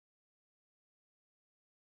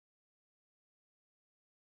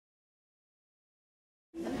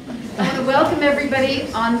I want to welcome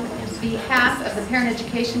everybody on behalf of the Parent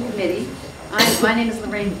Education Committee. My name is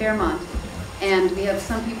Lorraine Fairmont, and we have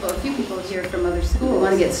a few people here from other schools. I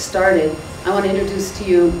want to get started. I want to introduce to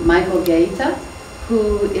you Michael Gaeta,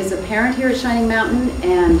 who is a parent here at Shining Mountain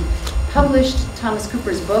and published Thomas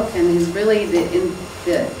Cooper's book and is really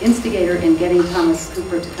the instigator in getting Thomas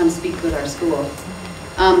Cooper to come speak with our school.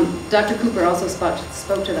 Dr. Cooper also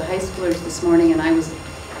spoke to the high schoolers this morning, and I was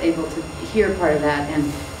able to hear part of that,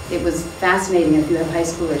 and it was fascinating. If you have high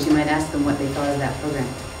schoolers, you might ask them what they thought of that program.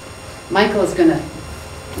 Michael is going to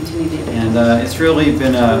continue to. And it's really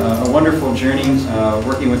been a wonderful journey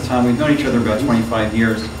working with Tom. We've known each other about 25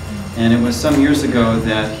 years, and it was some years ago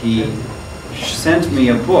that he sent me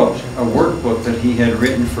a workbook that he had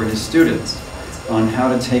written for his students on how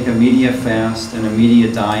to take a media fast and a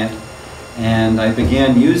media diet. And I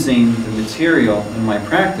began using the material in my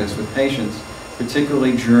practice with patients,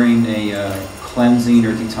 particularly during a cleansing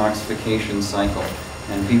or detoxification cycle.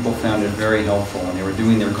 And people found it very helpful. When they were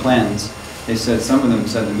doing their cleanse, some of them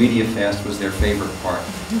said the media fast was their favorite part.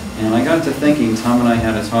 And I got to thinking, Tom and I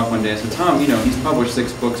had a talk one day. I said, Tom, you know, he's published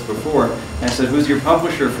 6 books before. I said, who's your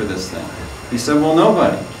publisher for this thing? He said, well,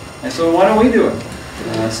 nobody. I said, well, why don't we do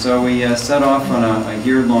it? So we set off on a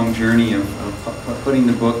year-long journey of putting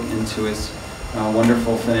the book into its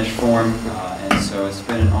wonderful finished form. And so it's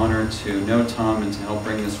been an honor to know Tom and to help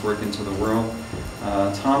bring this work into the world.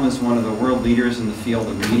 Tom is one of the world leaders in the field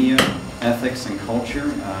of media, ethics, and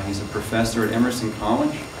culture. He's a professor at Emerson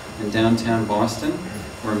College in downtown Boston,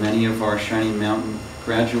 where many of our Shining Mountain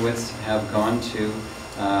graduates have gone to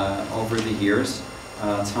over the years.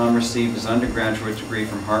 Tom received his undergraduate degree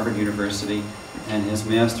from Harvard University and his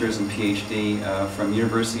master's and PhD from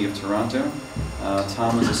University of Toronto.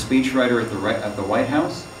 Tom was a speechwriter at the White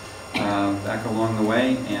House back along the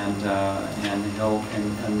way, and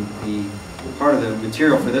the part of the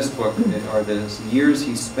material for this book are the years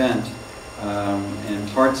he spent, and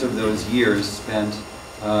parts of those years spent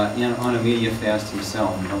on a media fast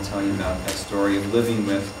himself. And he'll tell you about that story of living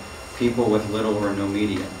with people with little or no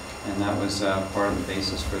media. And that was part of the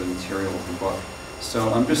basis for the material of the book.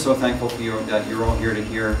 So I'm just so thankful for you that you're all here to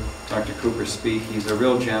hear Dr. Cooper speak. He's a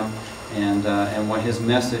real gem, and what his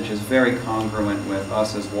message is very congruent with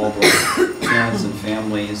us as Waldorf parents and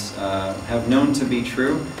families have known to be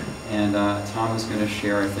true. And Tom is going to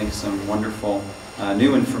share, I think, some wonderful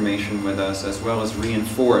new information with us, as well as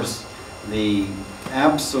reinforce the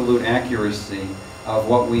absolute accuracy of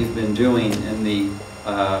what we've been doing in the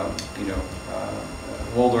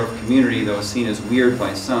Waldorf community, though seen as weird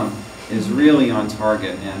by some, is really on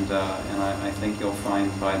target, and I think you'll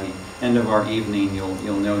find by the end of our evening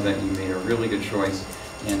you'll know that you made a really good choice,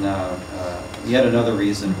 and yet another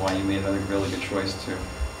reason why you made another really good choice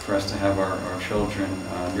for us to have our children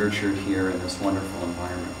nurtured here in this wonderful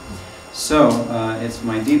environment. So it's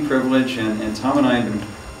my deep privilege, and Tom and I have been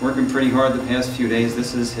working pretty hard the past few days.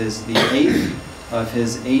 This is the 8th of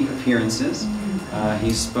his 8 appearances.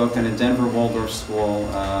 He's spoken at Denver Waldorf School,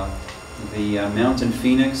 the Mountain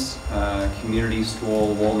Phoenix Community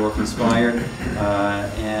School, Waldorf inspired,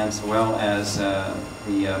 as well as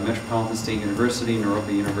the Metropolitan State University,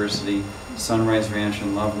 Naropa University, Sunrise Ranch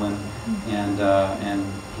in Loveland, and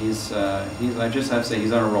he's I just have to say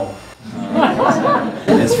he's on a roll.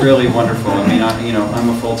 It's really wonderful. I mean, I'm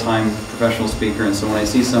a full-time professional speaker, and so when I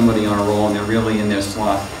see somebody on a roll and they're really in their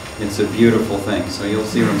slot, it's a beautiful thing. So you'll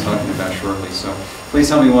see what I'm talking about shortly. So please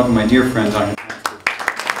help me welcome my dear friend, Dr.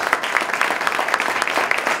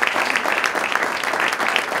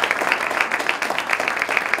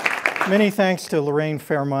 Many thanks to Lorraine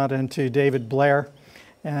Fairmont and to David Blair,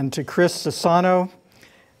 and to Chris Sassano,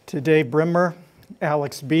 to Dave Brimmer,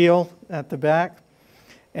 Alex Beal at the back,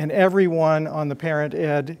 and everyone on the Parent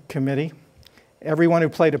Ed Committee, everyone who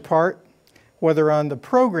played a part, whether on the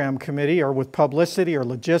program committee or with publicity or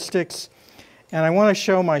logistics. And I want to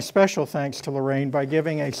show my special thanks to Lorraine by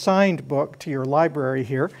giving a signed book to your library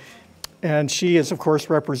here. And she is, of course,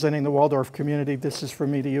 representing the Waldorf community. This is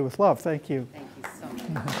from me to you with love. Thank you. Thank you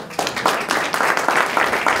so much.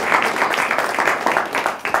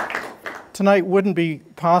 Tonight wouldn't be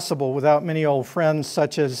possible without many old friends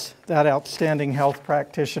such as that outstanding health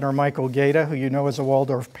practitioner, Michael Gaeta, who you know as a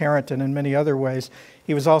Waldorf parent and in many other ways.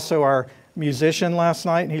 He was also our musician last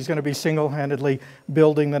night, and he's going to be single-handedly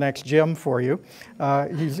building the next gym for you.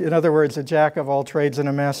 He's, in other words, a jack of all trades and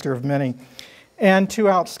a master of many. And 2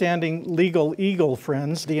 outstanding legal eagle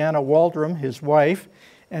friends, Deanna Waldrum, his wife,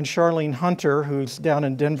 and Charlene Hunter, who's down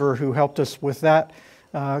in Denver, who helped us with that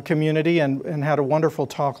community and had a wonderful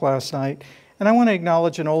talk last night. And I want to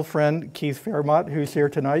acknowledge an old friend, Keith Fairmont, who's here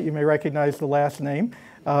tonight. You may recognize the last name.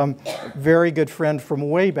 very good friend from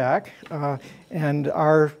way back, and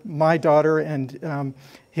my daughter and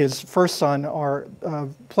his first son are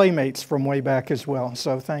playmates from way back as well.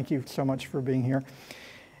 So thank you so much for being here.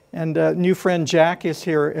 And new friend Jack is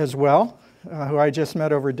here as well, who I just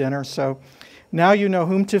met over dinner. So now you know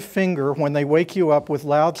whom to finger when they wake you up with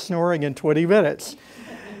loud snoring in 20 minutes.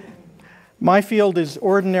 My field is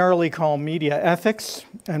ordinarily called media ethics,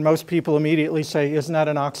 and most people immediately say, isn't that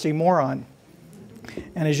an oxymoron?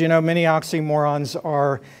 And as you know, many oxymorons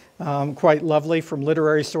are quite lovely from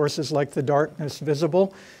literary sources like The Darkness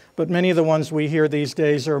Visible, but many of the ones we hear these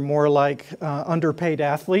days are more like underpaid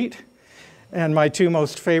athlete. And my two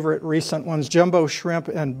most favorite recent ones, jumbo shrimp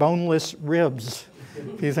and boneless ribs,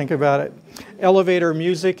 if you think about it. Elevator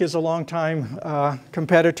music is a longtime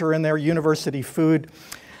competitor in their university food,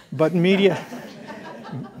 but media,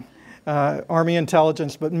 Army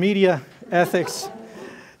intelligence, but media ethics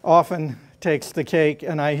often takes the cake,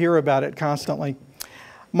 and I hear about it constantly.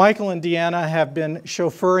 Michael and Deanna have been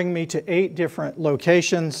chauffeuring me to 8 different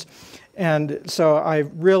locations, and so I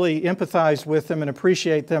really empathize with them and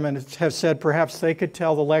appreciate them, and have said perhaps they could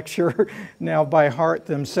tell the lecture now by heart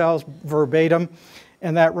themselves, verbatim.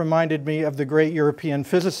 And that reminded me of the great European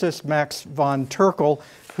physicist Max von Terkel,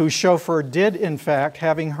 whose chauffeur did, in fact,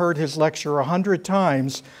 having heard his lecture 100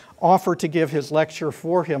 times, offer to give his lecture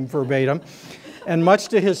for him verbatim. And much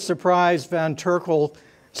to his surprise, von Terkel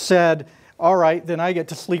said, all right, then I get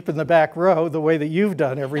to sleep in the back row the way that you've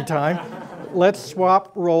done every time. Let's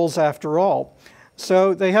swap roles after all.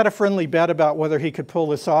 So they had a friendly bet about whether he could pull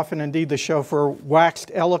this off, and indeed the chauffeur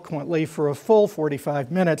waxed eloquently for a full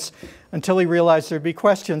 45 minutes until he realized there'd be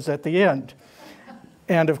questions at the end.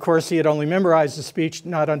 And of course, he had only memorized the speech,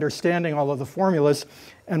 not understanding all of the formulas.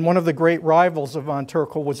 And one of the great rivals of von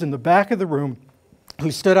Terkel was in the back of the room,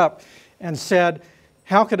 who stood up and said,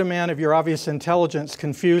 how could a man of your obvious intelligence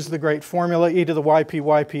confuse the great formula e to the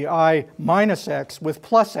ypypi minus x with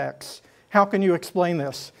plus x? How can you explain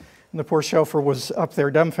this? And the poor chauffeur was up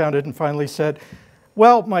there dumbfounded and finally said,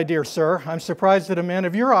 well, my dear sir, I'm surprised that a man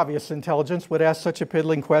of your obvious intelligence would ask such a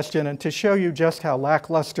piddling question, and to show you just how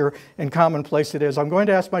lackluster and commonplace it is, I'm going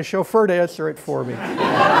to ask my chauffeur to answer it for me.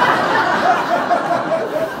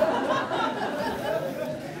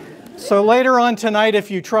 So later on tonight, if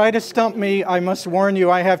you try to stump me, I must warn you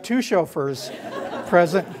I have 2 chauffeurs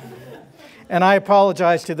present, and I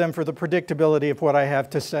apologize to them for the predictability of what I have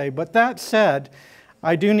to say. But that said,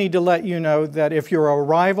 I do need to let you know that if you're a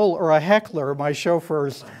rival or a heckler, my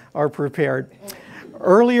chauffeurs are prepared.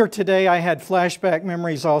 Earlier today, I had flashback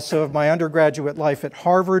memories also of my undergraduate life at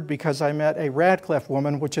Harvard, because I met a Radcliffe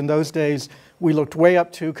woman, which in those days we looked way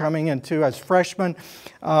up to coming into as freshmen,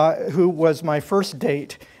 who was my first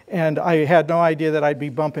date. And I had no idea that I'd be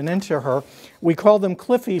bumping into her. We called them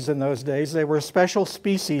Cliffies in those days. They were a special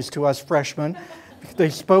species to us freshmen. They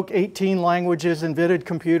spoke 18 languages, invented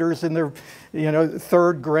computers in their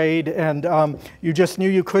 3rd grade, and you just knew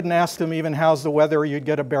you couldn't ask them even how's the weather, or you'd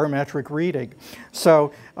get a barometric reading.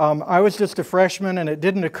 So I was just a freshman, and it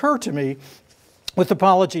didn't occur to me, with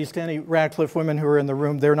apologies to any Radcliffe women who are in the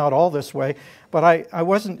room, they're not all this way, but I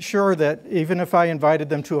wasn't sure that even if I invited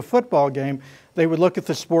them to a football game, they would look at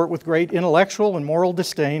the sport with great intellectual and moral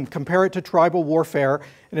disdain, compare it to tribal warfare,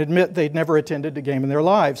 and admit they'd never attended a game in their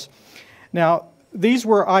lives. Now, these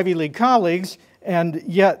were Ivy League colleagues, and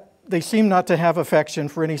yet they seemed not to have affection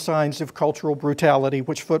for any signs of cultural brutality,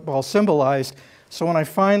 which football symbolized. So when I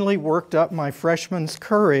finally worked up my freshman's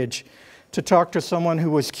courage to talk to someone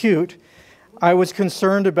who was cute, I was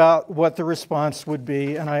concerned about what the response would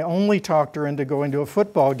be, and I only talked her into going to a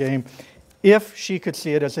football game if she could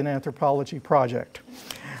see it as an anthropology project.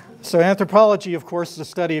 So anthropology, of course, is a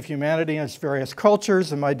study of humanity and its various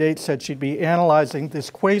cultures, and my date said she'd be analyzing this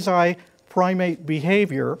quasi-primate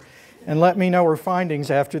behavior and let me know her findings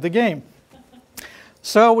after the game.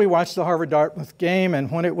 So we watched the Harvard-Dartmouth game, and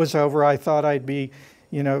when it was over, I thought I'd be,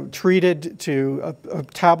 treated to a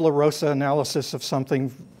tabula rasa analysis of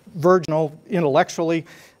something virginal intellectually,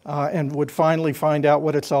 and would finally find out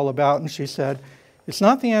what it's all about. And she said, it's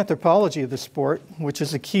not the anthropology of the sport, which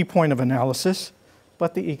is a key point of analysis,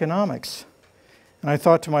 but the economics. And I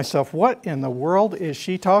thought to myself, what in the world is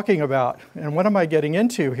she talking about? And what am I getting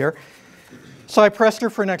into here? So I pressed her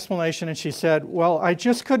for an explanation, and she said, well, I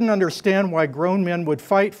just couldn't understand why grown men would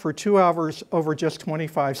fight for 2 hours over just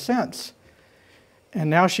 25 cents. And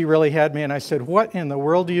now she really had me, and I said, what in the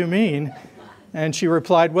world do you mean? And she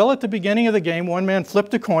replied, well, at the beginning of the game, one man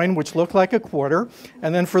flipped a coin, which looked like a quarter,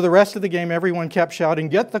 and then for the rest of the game, everyone kept shouting,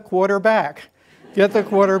 get the quarter back, get the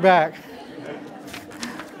quarter back.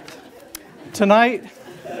 Tonight,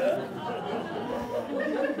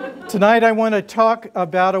 Tonight I want to talk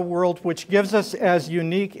about a world which gives us as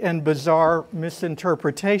unique and bizarre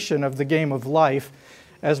misinterpretation of the game of life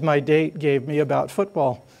as my date gave me about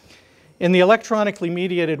football. In the electronically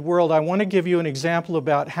mediated world, I want to give you an example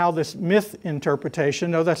about how this myth interpretation,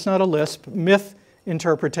 no, that's not a lisp, myth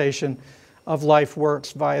interpretation of life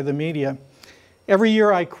works via the media. Every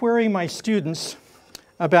year I query my students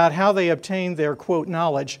about how they obtain their, quote,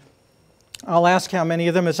 knowledge. I'll ask how many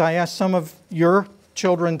of them, as I ask some of your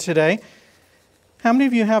children today, how many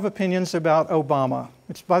of you have opinions about Obama?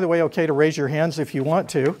 It's, by the way, okay to raise your hands if you want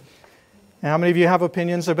to. How many of you have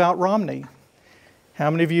opinions about Romney? How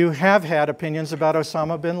many of you have had opinions about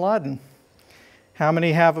Osama bin Laden? How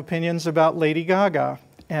many have opinions about Lady Gaga?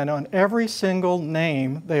 And on every single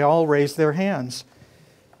name, they all raise their hands.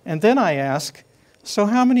 And then I ask, so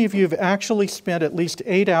how many of you have actually spent at least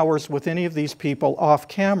 8 hours with any of these people off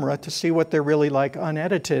camera to see what they're really like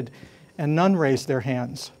unedited? And none raised their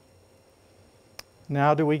hands.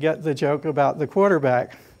 Now do we get the joke about the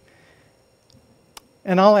quarterback?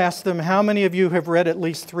 And I'll ask them, how many of you have read at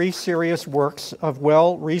least 3 serious works of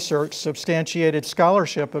well-researched, substantiated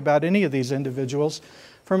scholarship about any of these individuals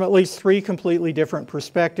from at least 3 completely different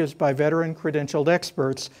perspectives by veteran credentialed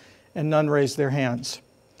experts, and none raised their hands.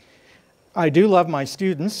 I do love my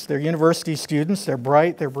students. They're university students. They're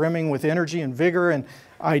bright. They're brimming with energy and vigor and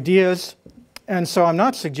ideas. And so I'm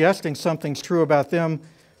not suggesting something's true about them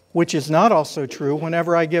which is not also true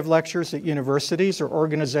whenever I give lectures at universities or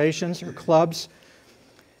organizations or clubs.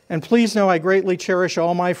 And please know I greatly cherish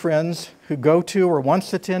all my friends who go to or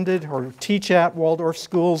once attended or teach at Waldorf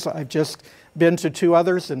schools. I've just been to 2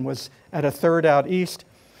 others and was at a 3rd out east.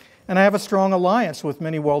 And I have a strong alliance with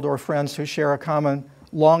many Waldorf friends who share a common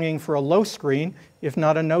longing for a low screen, if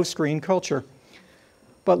not a no screen culture.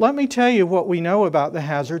 But let me tell you what we know about the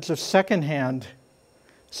hazards of secondhand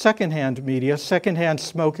media. Secondhand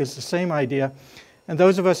smoke is the same idea. And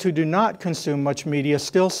those of us who do not consume much media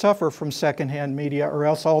still suffer from secondhand media, or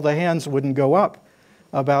else all the hands wouldn't go up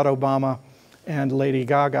about Obama and Lady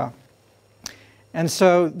Gaga. And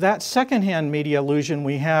so that secondhand media illusion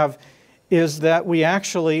we have is that we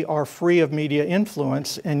actually are free of media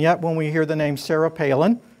influence, and yet when we hear the name Sarah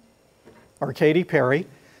Palin, or Katy Perry,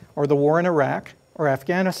 or the war in Iraq, or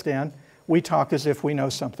Afghanistan, we talk as if we know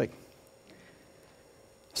something.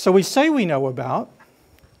 So we say we know about,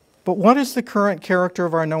 but what is the current character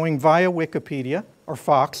of our knowing via Wikipedia, or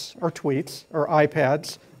Fox, or tweets, or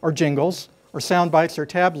iPads, or jingles, or sound bites, or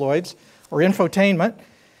tabloids, or infotainment,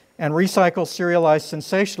 and recycled serialized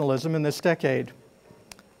sensationalism in this decade?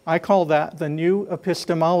 I call that the new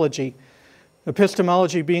epistemology.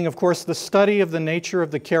 Epistemology being, of course, the study of the nature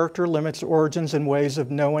of the character, limits, origins, and ways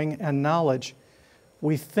of knowing and knowledge.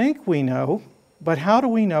 We think we know, but how do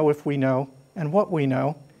we know if we know and what we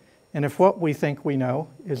know, and if what we think we know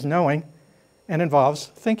is knowing and involves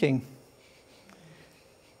thinking?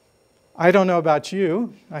 I don't know about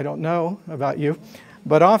you, I don't know about you,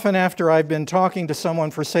 but often after I've been talking to someone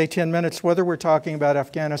for, say, 10 minutes, whether we're talking about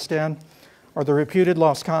Afghanistan or the reputed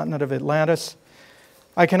lost continent of Atlantis,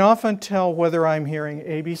 I can often tell whether I'm hearing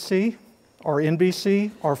ABC or NBC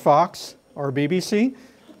or Fox or BBC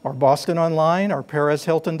or Boston Online or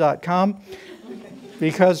PerezHilton.com,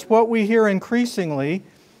 because what we hear increasingly,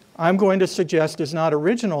 I'm going to suggest, is not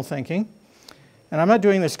original thinking, and I'm not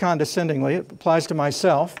doing this condescendingly, it applies to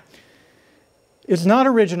myself. It's not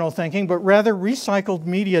original thinking, but rather recycled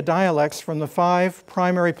media dialects from the 5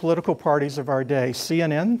 primary political parties of our day: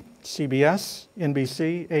 CNN, CBS,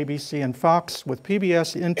 NBC, ABC, and Fox, with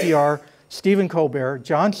PBS, NPR, Stephen Colbert,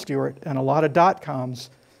 Jon Stewart, and a lot of dot-coms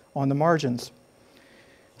on the margins.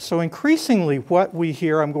 So increasingly what we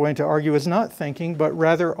hear, I'm going to argue, is not thinking, but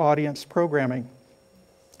rather audience programming.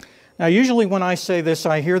 Now usually when I say this,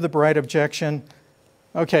 I hear the bright objection,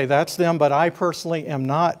 okay, that's them, but I personally am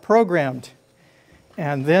not programmed.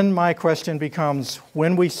 And then my question becomes,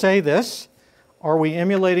 when we say this, are we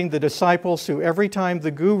emulating the disciples who every time the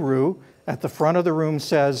guru at the front of the room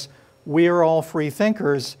says, we are all free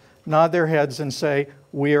thinkers, nod their heads and say,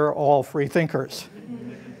 we are all free thinkers?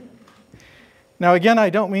 Now again, I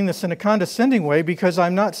don't mean this in a condescending way, because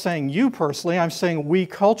I'm not saying you personally, I'm saying we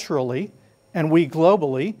culturally, and we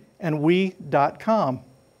globally, and we.com.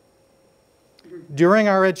 During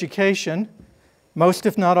our education, most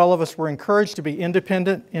if not all of us were encouraged to be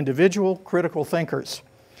independent, individual, critical thinkers.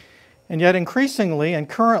 And yet increasingly and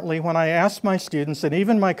currently, when I ask my students and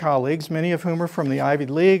even my colleagues, many of whom are from the Ivy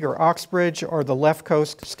League or Oxbridge or the left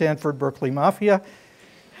coast Stanford Berkeley Mafia,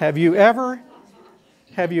 have you ever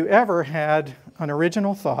had an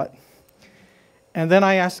original thought? And then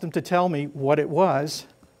I ask them to tell me what it was.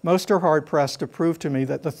 Most are hard-pressed to prove to me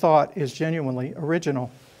that the thought is genuinely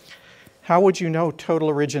original. How would you know total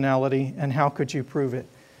originality, and how could you prove it?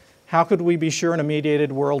 How could we be sure in a mediated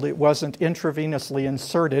world it wasn't intravenously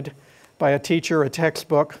inserted by a teacher, a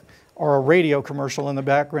textbook, or a radio commercial in the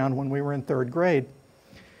background when we were in 3rd grade?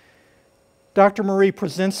 Dr. Marie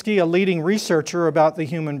Prozinski, a leading researcher about the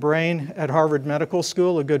human brain at Harvard Medical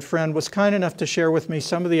School, a good friend, was kind enough to share with me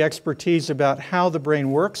some of the expertise about how the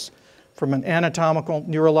brain works from an anatomical,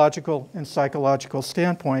 neurological, and psychological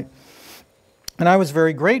standpoint. And I was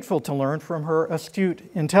very grateful to learn from her astute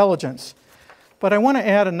intelligence. But I want to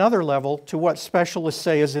add another level to what specialists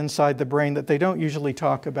say is inside the brain that they don't usually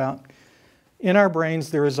talk about. In our brains,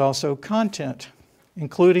 there is also content,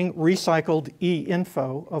 including recycled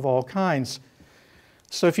e-info of all kinds.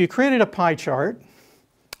 So if you created a pie chart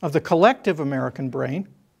of the collective American brain,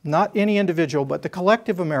 not any individual, but the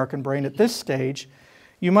collective American brain at this stage,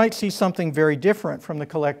 you might see something very different from the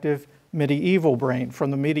collective medieval brain,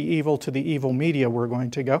 from the medieval to the evil media we're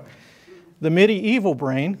going to go. The medieval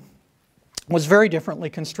brain was very differently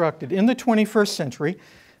constructed. In the 21st century,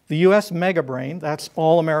 the US megabrain, that's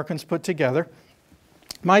all Americans put together,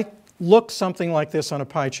 might look something like this on a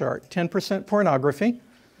pie chart. 10% pornography,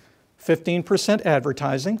 15%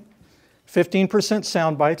 advertising, 15%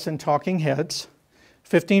 sound bites and talking heads,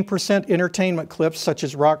 15% entertainment clips such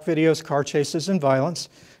as rock videos, car chases, and violence,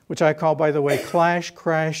 which I call, by the way, clash,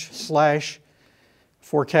 crash, slash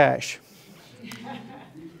for cash.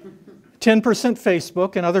 10%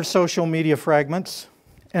 Facebook and other social media fragments,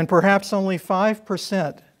 and perhaps only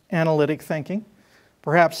 5% analytic thinking,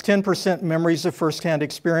 perhaps 10% memories of first-hand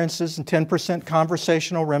experiences, and 10%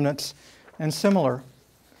 conversational remnants, and similar.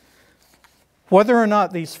 Whether or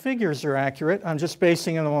not these figures are accurate, I'm just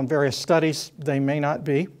basing them on various studies, they may not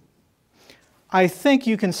be. I think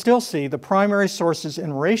you can still see the primary sources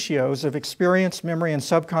and ratios of experience, memory, and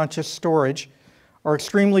subconscious storage are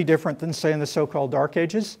extremely different than, say, in the so-called Dark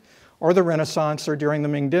Ages, or the Renaissance, or during the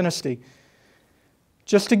Ming Dynasty.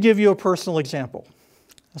 Just to give you a personal example,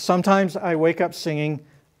 sometimes I wake up singing,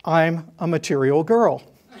 "I'm a material girl."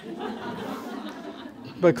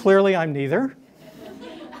 But clearly I'm neither.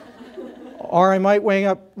 Or I might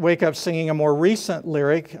wake up singing a more recent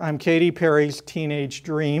lyric, "I'm Katy Perry's teenage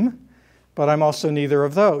dream," but I'm also neither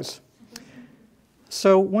of those.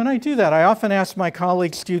 So when I do that, I often ask my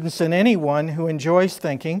colleagues, students, and anyone who enjoys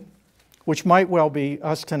thinking, which might well be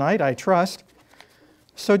us tonight, I trust,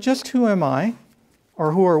 so just who am I,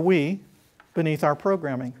 or who are we, beneath our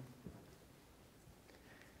programming?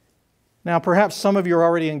 Now, perhaps some of you are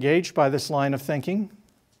already engaged by this line of thinking,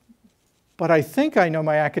 but I think I know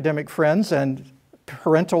my academic friends and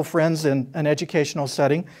parental friends in an educational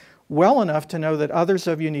setting well enough to know that others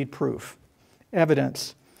of you need proof,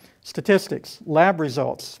 evidence, statistics, lab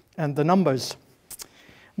results, and the numbers,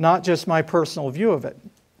 not just my personal view of it.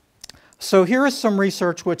 So here is some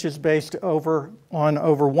research which is based on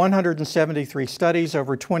over 173 studies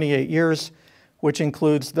over 28 years, which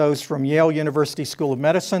includes those from Yale University School of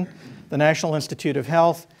Medicine, the National Institute of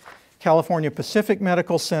Health, California Pacific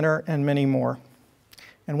Medical Center, and many more.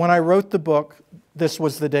 And when I wrote the book, this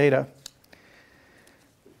was the data.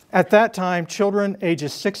 At that time, children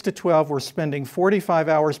ages 6 to 12 were spending 45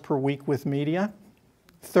 hours per week with media,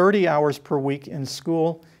 30 hours per week in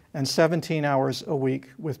school, and 17 hours a week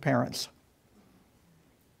with parents.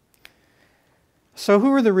 So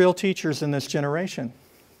who are the real teachers in this generation?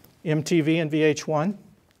 MTV and VH1,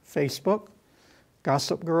 Facebook,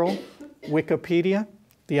 Gossip Girl, Wikipedia,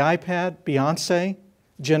 the iPad, Beyonce,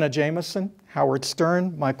 Jenna Jameson, Howard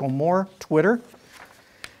Stern, Michael Moore, Twitter.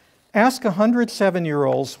 Ask 100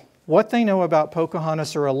 7-year-olds what they know about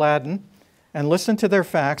Pocahontas or Aladdin and listen to their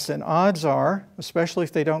facts, and odds are, especially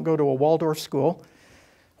if they don't go to a Waldorf school,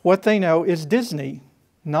 what they know is Disney,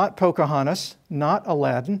 not Pocahontas, not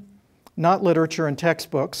Aladdin, not literature and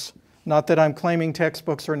textbooks, not that I'm claiming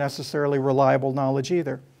textbooks are necessarily reliable knowledge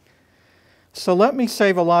either. So let me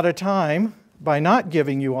save a lot of time by not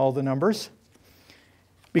giving you all the numbers,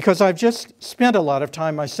 because I've just spent a lot of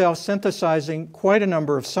time myself synthesizing quite a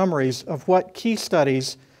number of summaries of what key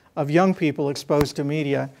studies of young people exposed to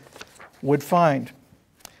media would find.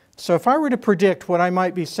 So if I were to predict what I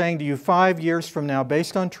might be saying to you 5 years from now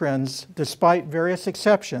based on trends, despite various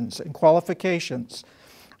exceptions and qualifications,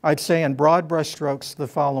 I'd say in broad brushstrokes the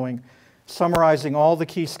following, summarizing all the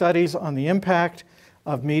key studies on the impact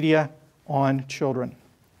of media on children.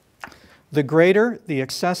 The greater the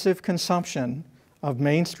excessive consumption of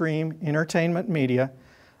mainstream entertainment media,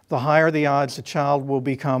 the higher the odds a child will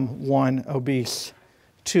become 1, obese,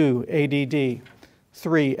 2, ADD,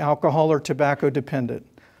 3, alcohol or tobacco dependent,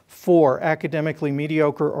 4, academically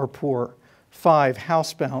mediocre or poor, 5,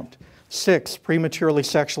 housebound, 6, prematurely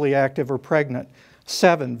sexually active or pregnant,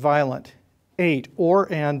 7, violent, 8,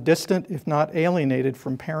 or and distant, if not alienated,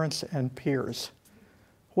 from parents and peers.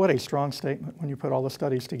 What a strong statement when you put all the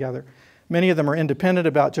studies together. Many of them are independent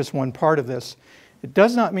about just one part of this. It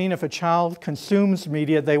does not mean if a child consumes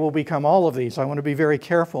media, they will become all of these. I want to be very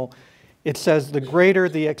careful. It says the greater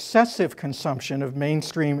the excessive consumption of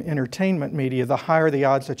mainstream entertainment media, the higher the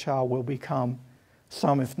odds a child will become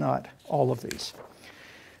some, if not all of these.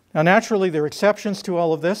 Now, naturally, there are exceptions to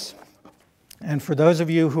all of this. And for those of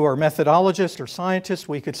you who are methodologists or scientists,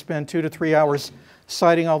 we could spend 2 to 3 hours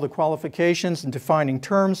citing all the qualifications and defining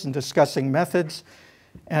terms and discussing methods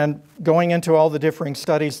and going into all the differing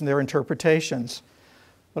studies and their interpretations.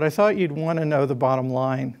 But I thought you'd want to know the bottom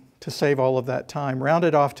line to save all of that time. Round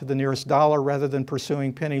it off to the nearest dollar rather than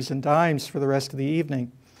pursuing pennies and dimes for the rest of the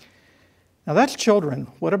evening. Now that's children.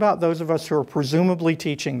 What about those of us who are presumably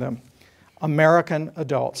teaching them? American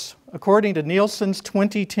adults. According to Nielsen's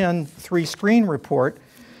 2010 three-screen report,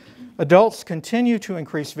 adults continue to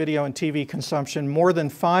increase video and TV consumption more than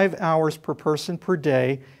 5 hours per person per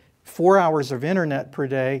day, 4 hours of internet per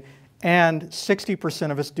day, and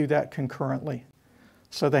 60% of us do that concurrently.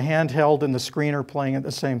 So the handheld and the screen are playing at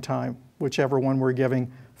the same time, whichever one we're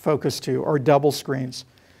giving focus to, or double screens.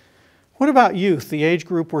 What about youth, the age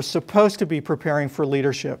group we're supposed to be preparing for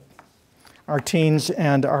leadership? Our teens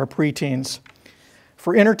and our preteens.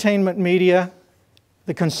 For entertainment media,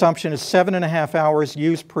 the consumption is 7.5 hours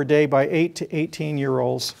used per day by 8 to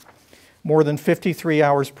 18-year-olds, more than 53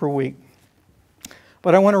 hours per week.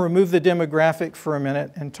 But I want to remove the demographic for a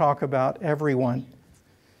minute and talk about everyone.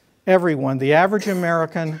 Everyone. The average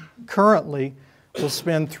American currently will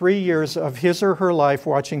spend 3 years of his or her life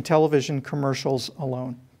watching television commercials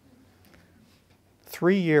alone.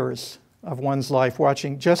 3 years of one's life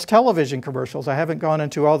watching just television commercials. I haven't gone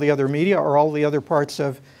into all the other media or all the other parts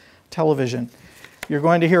of television. You're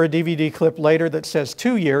going to hear a DVD clip later that says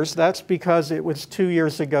 2 years. That's because it was 2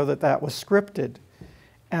 years ago that was scripted.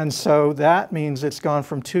 And so that means it's gone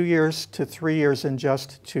from 2 years to 3 years in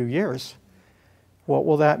just 2 years. What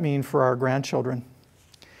will that mean for our grandchildren?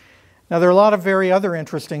 Now, there are a lot of very other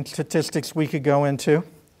interesting statistics we could go into.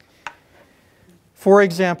 For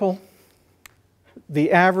example,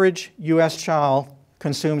 the average U.S. child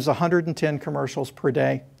consumes 110 commercials per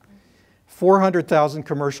day, 400,000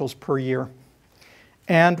 commercials per year,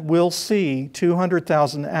 and will see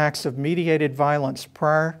 200,000 acts of mediated violence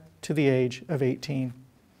prior to the age of 18,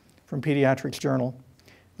 from Pediatrics Journal.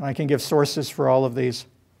 And I can give sources for all of these.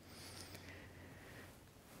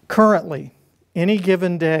 Currently, any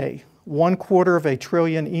given day, 1/4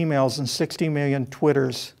 trillion emails and 60 million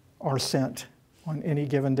Twitters are sent on any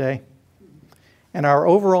given day. And our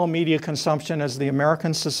overall media consumption as the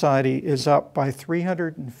American society is up by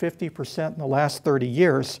 350% in the last 30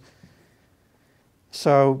 years.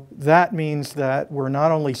 So that means that we're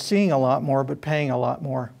not only seeing a lot more, but paying a lot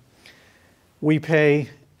more. We pay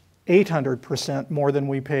 800% more than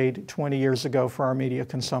we paid 20 years ago for our media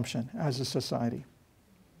consumption as a society.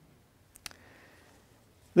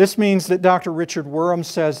 This means that Dr. Richard Wurm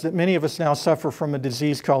says that many of us now suffer from a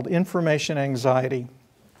disease called information anxiety,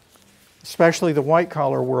 especially the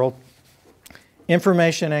white-collar world.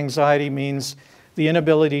 Information anxiety means the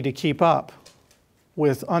inability to keep up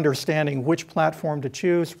with understanding which platform to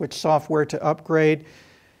choose, which software to upgrade,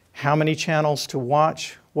 how many channels to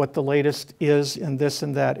watch, what the latest is in this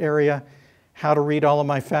and that area, how to read all of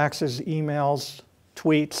my faxes, emails,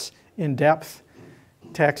 tweets in depth,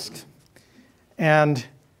 text, and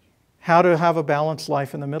how to have a balanced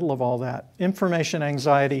life in the middle of all that. Information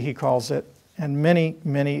anxiety, he calls it, and many,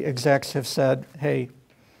 many execs have said, hey,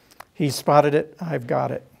 he spotted it, I've got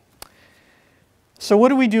it. So what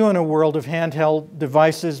do we do in a world of handheld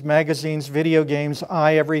devices, magazines, video games,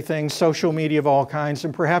 everything, social media of all kinds,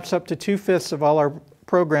 and perhaps up to 2/5 of all our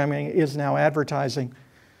programming is now advertising?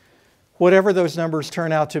 Whatever those numbers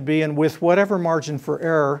turn out to be, and with whatever margin for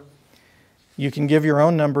error, you can give your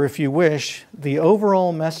own number if you wish, the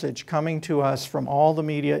overall message coming to us from all the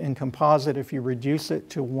media in composite, if you reduce it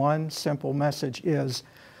to one simple message, is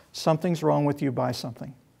something's wrong with you, buy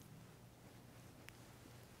something.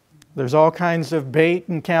 There's all kinds of bait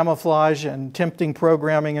and camouflage and tempting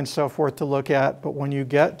programming and so forth to look at, but when you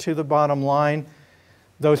get to the bottom line,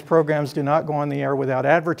 those programs do not go on the air without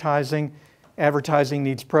advertising. Advertising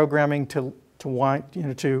needs programming to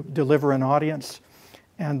deliver an audience.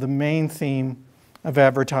 And the main theme of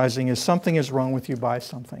advertising is something is wrong with you, buy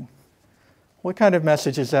something. What kind of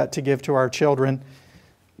message is that to give to our children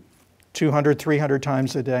 200, 300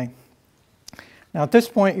 times a day? Now at this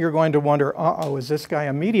point you're going to wonder, is this guy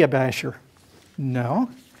a media basher? No.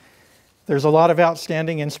 There's a lot of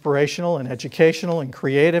outstanding inspirational and educational and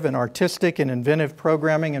creative and artistic and inventive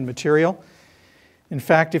programming and material. In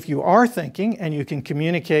fact, if you are thinking and you can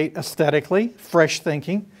communicate aesthetically, fresh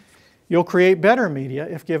thinking, you'll create better media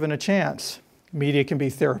if given a chance. Media can be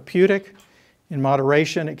therapeutic. In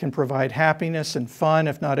moderation, it can provide happiness and fun,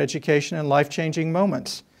 if not education, and life-changing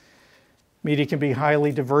moments. Media can be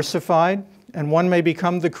highly diversified, and one may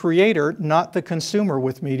become the creator, not the consumer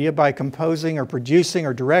with media, by composing or producing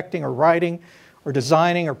or directing or writing or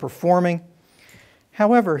designing or performing.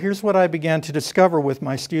 However, here's what I began to discover with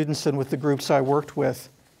my students and with the groups I worked with.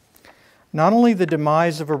 Not only the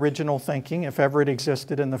demise of original thinking, if ever it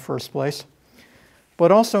existed in the first place,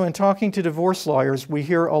 but also in talking to divorce lawyers, we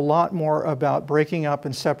hear a lot more about breaking up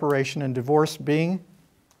and separation and divorce being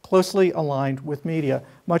closely aligned with media,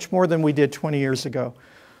 much more than we did 20 years ago.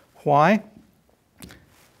 Why?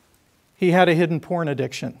 He had a hidden porn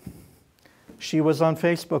addiction. She was on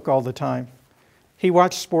Facebook all the time. He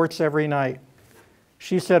watched sports every night.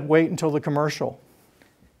 She said, wait until the commercial.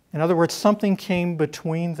 In other words, something came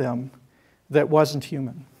between them that wasn't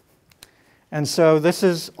human. And so this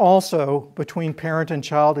is also between parent and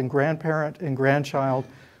child and grandparent and grandchild,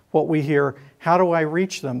 what we hear, how do I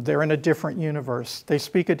reach them? They're in a different universe. They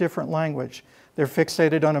speak a different language. They're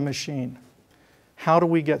fixated on a machine. How do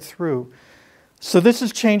we get through? So this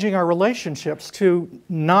is changing our relationships to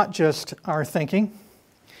not just our thinking.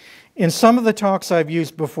 In some of the talks I've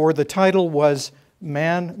used before, the title was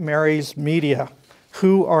Man Marries Media.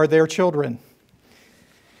 Who are their children?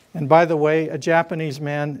 And by the way, a Japanese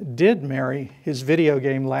man did marry his video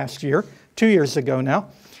game last year, 2 years ago now.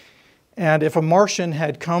 And if a Martian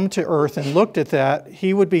had come to Earth and looked at that,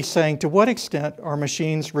 he would be saying, to what extent are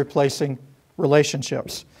machines replacing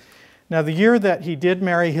relationships? Now, the year that he did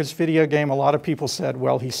marry his video game, a lot of people said,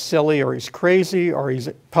 well, he's silly, or he's crazy, or he's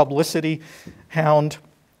a publicity hound.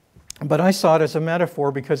 But I saw it as a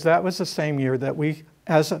metaphor because that was the same year that we,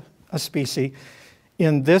 as a species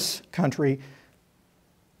in this country,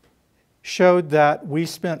 showed that we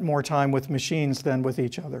spent more time with machines than with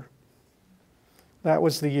each other. That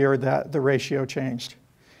was the year that the ratio changed.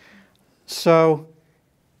 So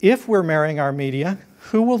if we're marrying our media,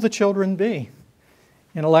 who will the children be?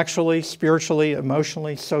 Intellectually, spiritually,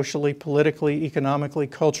 emotionally, socially, politically, economically,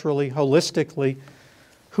 culturally, holistically,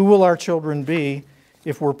 who will our children be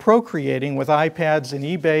if we're procreating with iPads and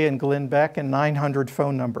eBay and Glenn Beck and 900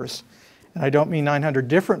 phone numbers? And I don't mean 900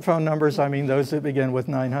 different phone numbers, I mean those that begin with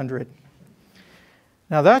 900.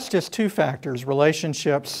 Now that's just two factors,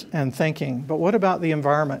 relationships and thinking. But what about the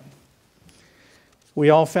environment? We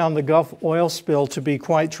all found the Gulf oil spill to be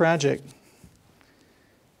quite tragic.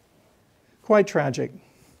 Quite tragic.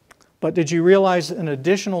 But did you realize an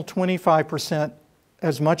additional 25%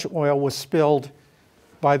 as much oil was spilled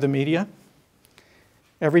by the media?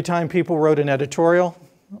 Every time people wrote an editorial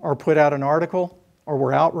or put out an article or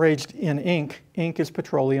were outraged in ink, ink is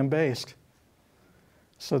petroleum-based.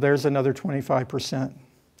 So there's another 25%.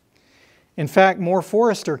 In fact, more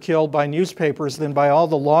forests are killed by newspapers than by all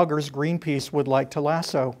the loggers Greenpeace would like to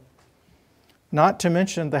lasso. Not to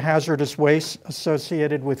mention the hazardous waste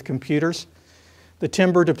associated with computers, the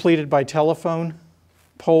timber depleted by telephone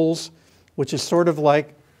poles, which is sort of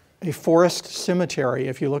like a forest cemetery.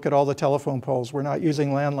 If you look at all the telephone poles, we're not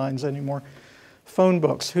using landlines anymore. Phone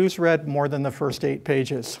books. Who's read more than the first 8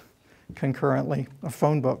 pages concurrently of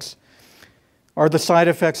phone books? Are the side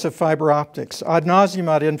effects of fiber optics. Ad nauseum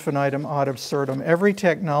ad infinitum ad absurdum. Every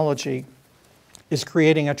technology is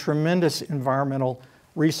creating a tremendous environmental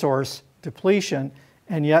resource depletion,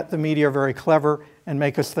 and yet the media are very clever and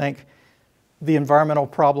make us think the environmental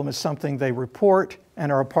problem is something they report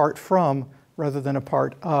and are apart from rather than a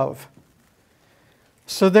part of.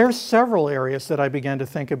 So there's several areas that I began to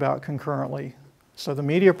think about concurrently. So the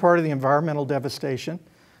media are part of the environmental devastation.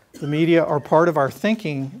 The media are part of our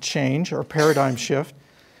thinking change or paradigm shift.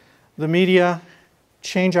 The media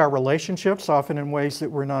change our relationships, often in ways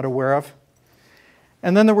that we're not aware of.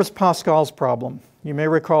 And then there was Pascal's problem. You may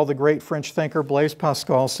recall the great French thinker Blaise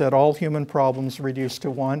Pascal said, all human problems reduced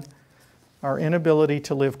to one. Our inability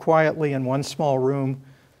to live quietly in one small room,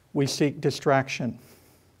 we seek distraction.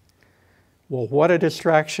 Well, what a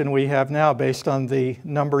distraction we have now based on the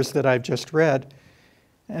numbers that I've just read.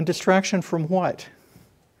 And distraction from what?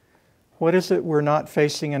 What is it we're not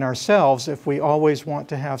facing in ourselves if we always want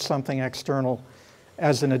to have something external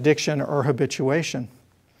as an addiction or habituation?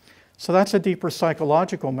 So that's a deeper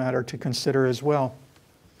psychological matter to consider as well.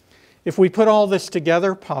 If we put all this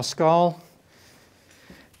together, Pascal,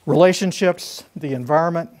 relationships, the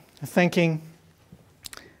environment, thinking,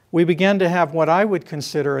 we begin to have what I would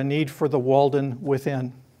consider a need for the Walden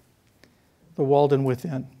within. The Walden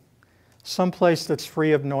within. Some place that's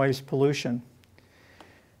free of noise pollution.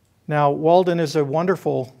 Now, Walden is a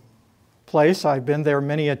wonderful place. I've been there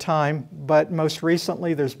many a time, but most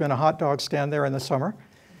recently there's been a hot dog stand there in the summer.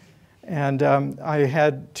 And I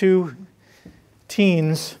had two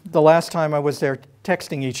teens, the last time I was there,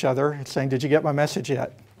 texting each other and saying, "Did you get my message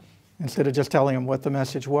yet?" instead of just telling them what the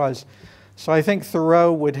message was. So I think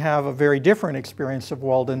Thoreau would have a very different experience of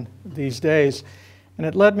Walden these days. And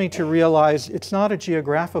it led me to realize it's not a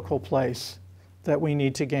geographical place that we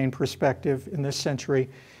need to gain perspective in this century.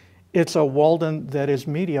 It's a Walden that is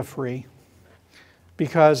media-free,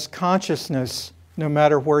 because consciousness, no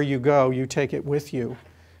matter where you go, you take it with you.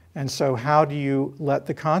 And so how do you let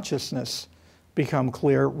the consciousness become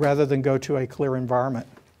clear rather than go to a clear environment?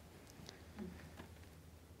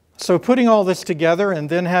 So putting all this together, and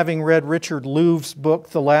then having read Richard Louve's book,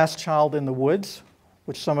 The Last Child in the Woods,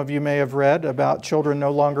 which some of you may have read, about children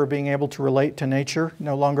no longer being able to relate to nature,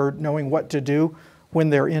 no longer knowing what to do when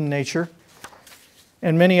they're in nature,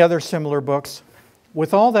 and many other similar books.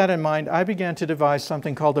 With all that in mind, I began to devise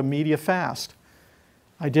something called a media fast.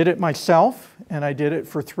 I did it myself, and I did it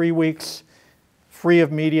for 3 weeks free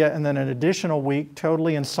of media, and then an additional week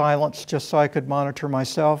totally in silence, just so I could monitor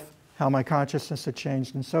myself, how my consciousness had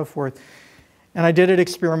changed, and so forth. And I did it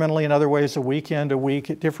experimentally in other ways, a weekend, a week,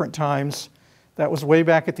 at different times. That was way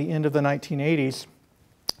back at the end of the 1980s.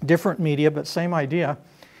 Different media, but same idea.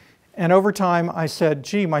 And over time, I said,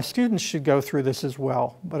 gee, my students should go through this as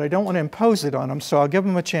well, but I don't want to impose it on them, so I'll give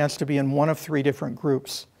them a chance to be in one of 3 different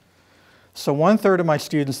groups. So 1/3 of my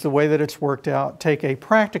students, the way that it's worked out, take a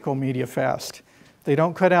practical media fast. They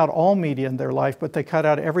don't cut out all media in their life, but they cut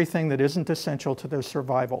out everything that isn't essential to their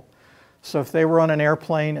survival. So if they were on an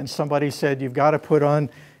airplane and somebody said, you've got to put on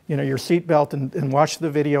your seatbelt and watch the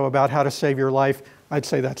video about how to save your life, I'd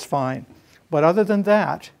say that's fine. But other than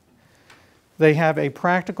that, they have a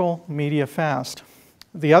practical media fast.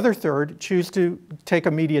 The other 1/3 choose to take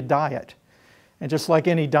a media diet. And just like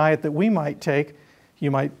any diet that we might take,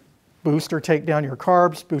 you might boost or take down your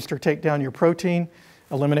carbs, boost or take down your protein,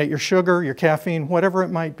 eliminate your sugar, your caffeine, whatever it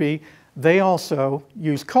might be. They also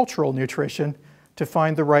use cultural nutrition to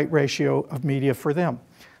find the right ratio of media for them.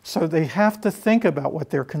 So they have to think about what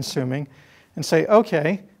they're consuming and say,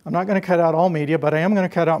 okay, I'm not going to cut out all media, but I am going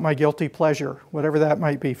to cut out my guilty pleasure, whatever that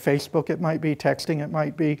might be. Facebook it might be, texting it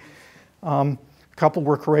might be. A couple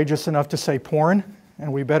were courageous enough to say porn,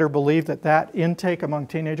 and we better believe that that intake among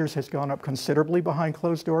teenagers has gone up considerably behind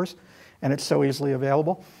closed doors, and it's so easily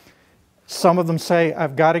available. Some of them say,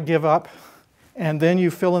 I've got to give up, and then you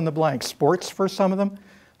fill in the blank. Sports for some of them.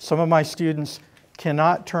 Some of my students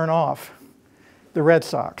cannot turn off the Red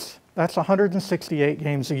Sox. That's 168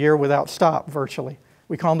 games a year without stop, virtually.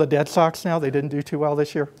 We call them the Dead Sox now. They didn't do too well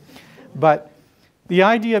this year. But the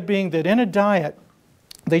idea being that in a diet,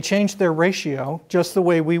 they change their ratio just the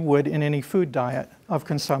way we would in any food diet of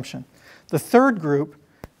consumption. The 3rd group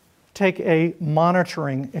take a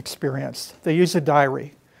monitoring experience. They use a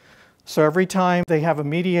diary. So every time they have a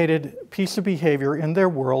mediated piece of behavior in their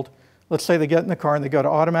world, let's say they get in the car and they go to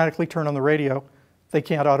automatically turn on the radio, they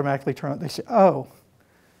can't automatically turn it. They say, oh,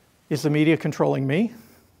 is the media controlling me?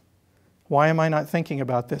 Why am I not thinking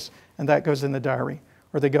about this? And that goes in the diary.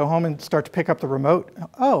 Or they go home and start to pick up the remote.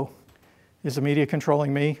 Oh, is the media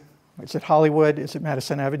controlling me? Is it Hollywood? Is it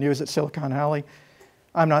Madison Avenue? Is it Silicon Valley?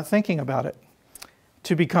 I'm not thinking about it.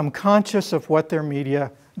 To become conscious of what their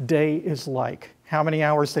media day is like, how many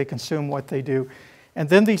hours they consume, what they do. And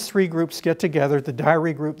then these 3 groups get together, the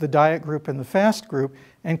diary group, the diet group, and the fast group,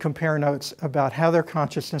 and compare notes about how their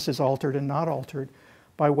consciousness is altered and not altered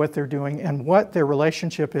by what they're doing and what their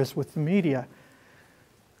relationship is with the media.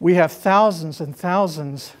 We have thousands and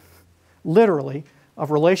thousands, literally,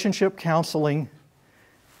 of relationship counseling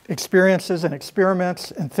experiences and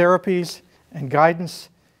experiments and therapies and guidance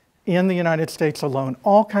in the United States alone.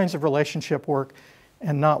 All kinds of relationship work,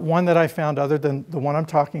 and not one that I found other than the one I'm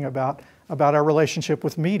talking about our relationship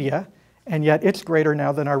with media, and yet it's greater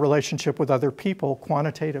now than our relationship with other people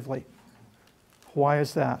quantitatively. Why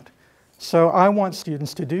is that? So I want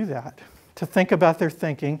students to do that, to think about their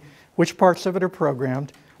thinking, which parts of it are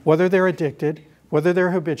programmed, whether they're addicted, whether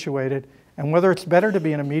they're habituated, and whether it's better to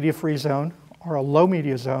be in a media-free zone or a low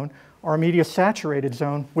media zone or a media-saturated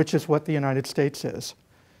zone, which is what the United States is.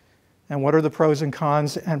 And what are the pros and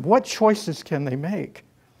cons, and what choices can they make?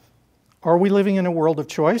 Are we living in a world of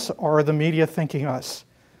choice, or are the media thinking us?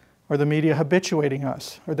 Are the media habituating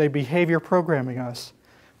us? Are they behavior programming us?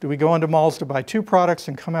 Do we go into malls to buy 2 products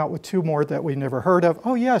and come out with 2 more that we never heard of?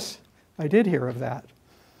 Oh yes, I did hear of that,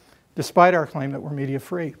 despite our claim that we're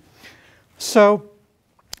media-free. So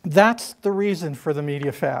that's the reason for the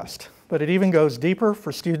media fast. But it even goes deeper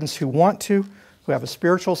for students who want to, who have a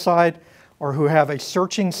spiritual side, or who have a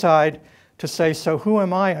searching side, to say, so who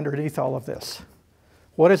am I underneath all of this?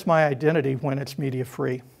 What is my identity when it's media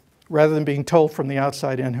free? Rather than being told from the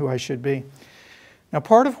outside in who I should be. Now,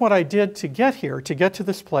 part of what I did to get here, to get to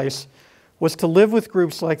this place, was to live with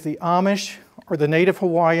groups like the Amish, or the Native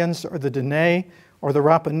Hawaiians, or the Dene, or the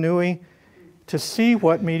Rapa Nui, to see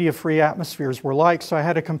what media-free atmospheres were like, so I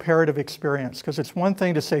had a comparative experience. Because it's one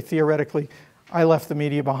thing to say theoretically, I left the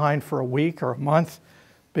media behind for a week or a month,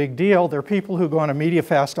 big deal. There are people who go on a media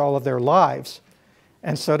fast all of their lives,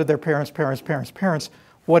 and so did their parents.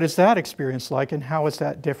 What is that experience like, and how is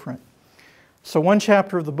that different? So one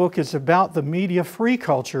chapter of the book is about the media-free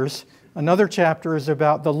cultures. Another chapter is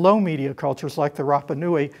about the low media cultures like the Rapa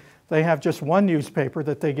Nui. They have just one newspaper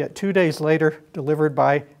that they get 2 days later delivered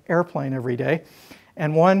by airplane every day,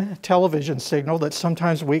 and one television signal that's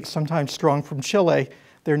sometimes weak, sometimes strong from Chile,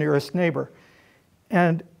 their nearest neighbor.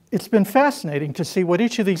 And it's been fascinating to see what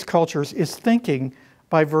each of these cultures is thinking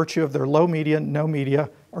by virtue of their low media, no media,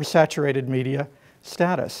 or saturated media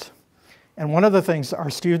status. And one of the things our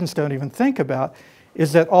students don't even think about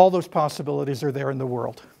is that all those possibilities are there in the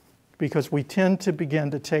world, because we tend to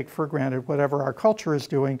begin to take for granted whatever our culture is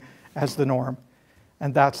doing as the norm.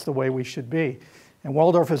 And that's the way we should be. And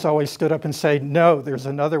Waldorf has always stood up and said, no, there's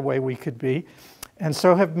another way we could be. And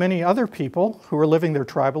so have many other people who are living their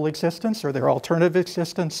tribal existence or their alternative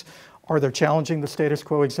existence, or they're challenging the status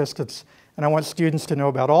quo existence. And I want students to know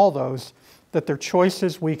about all those, that they're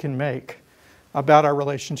choices we can make about our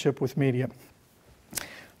relationship with media.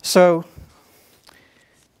 So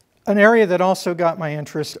an area that also got my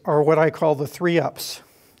interest are what I call the 3 ups: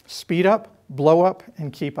 speed up, blow up,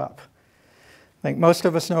 and keep up. I think most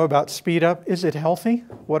of us know about speed up. Is it healthy?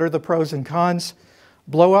 What are the pros and cons?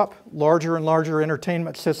 Blow up, larger and larger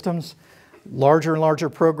entertainment systems, larger and larger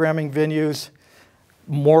programming venues,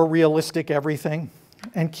 more realistic everything.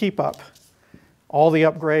 And keep up, all the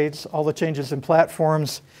upgrades, all the changes in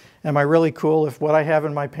platforms. Am I really cool if what I have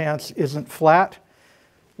in my pants isn't flat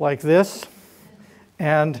like this?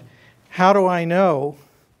 And how do I know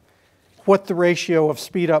what the ratio of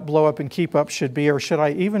speed up, blow up, and keep up should be, or should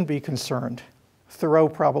I even be concerned? Thoreau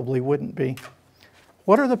probably wouldn't be.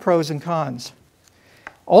 What are the pros and cons?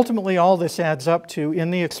 Ultimately, all this adds up to,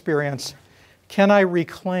 in the experience, can I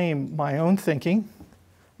reclaim my own thinking,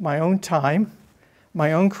 my own time,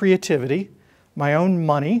 my own creativity, my own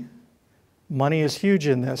money? Money is huge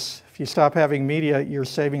in this. If you stop having media, you're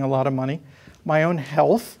saving a lot of money. My own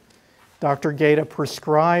health. Dr. Gaeta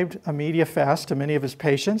prescribed a media fast to many of his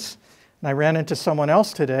patients. And I ran into someone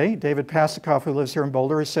else today, David Pasikoff, who lives here in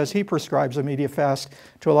Boulder, who says he prescribes a media fast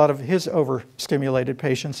to a lot of his overstimulated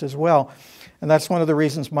patients as well. And that's one of the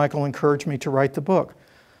reasons Michael encouraged me to write the book.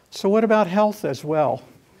 So what about health as well?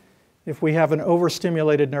 If we have an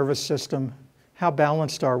overstimulated nervous system, how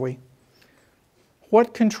balanced are we?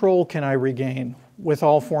 What control can I regain with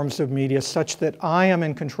all forms of media such that I am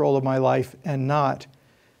in control of my life and not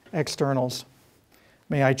externals?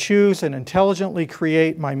 May I choose and intelligently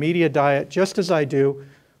create my media diet just as I do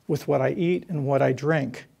with what I eat and what I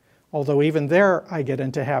drink. Although even there I get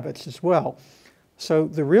into habits as well. So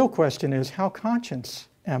the real question is, how conscious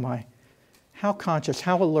am I? How conscious,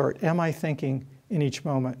 how alert am I thinking in each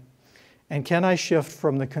moment? And can I shift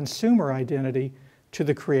from the consumer identity to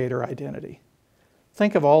the creator identity?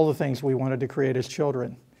 Think of all the things we wanted to create as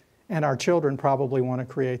children, and our children probably want to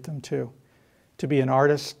create them too. To be an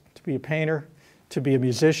artist, to be a painter, to be a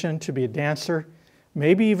musician, to be a dancer,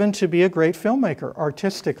 maybe even to be a great filmmaker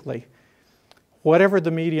artistically, whatever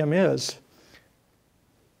the medium is.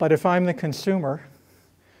 But if I'm the consumer,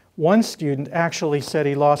 one student actually said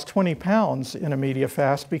he lost 20 pounds in a media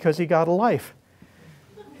fast because he got a life.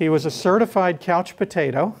 He was a certified couch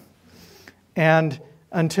potato, and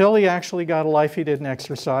until he actually got a life, he didn't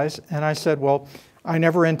exercise. And I said, well, I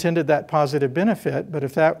never intended that positive benefit, but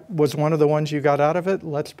if that was one of the ones you got out of it,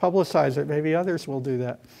 let's publicize it. Maybe others will do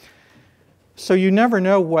that. So you never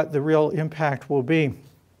know what the real impact will be.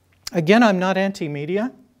 Again, I'm not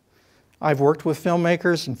anti-media. I've worked with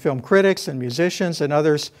filmmakers and film critics and musicians and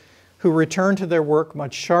others who return to their work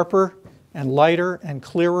much sharper and lighter and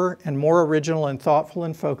clearer and more original and thoughtful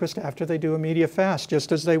and focused after they do a media fast,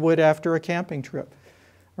 just as they would after a camping trip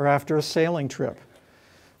or after a sailing trip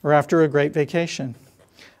or after a great vacation.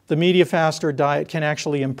 The media fast or diet can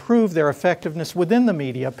actually improve their effectiveness within the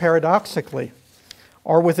media, paradoxically,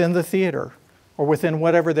 or within the theater, or within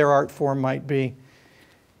whatever their art form might be.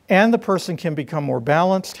 And the person can become more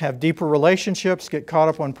balanced, have deeper relationships, get caught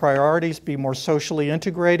up on priorities, be more socially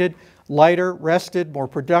integrated, lighter, rested, more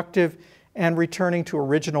productive, and returning to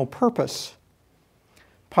original purpose,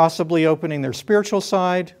 possibly opening their spiritual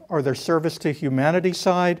side or their service to humanity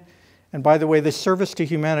side, And by the way, the service to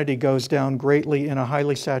humanity goes down greatly in a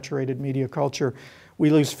highly saturated media culture. We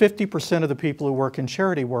lose 50% of the people who work in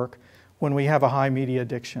charity work when we have a high media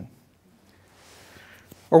addiction.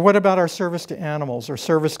 Or what about our service to animals or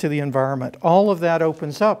service to the environment? All of that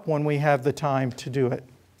opens up when we have the time to do it.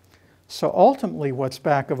 So ultimately, what's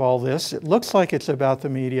back of all this, it looks like it's about the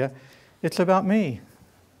media. It's about me.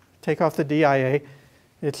 Take off the DIA.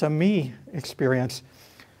 It's a me experience.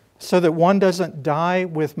 So that one doesn't die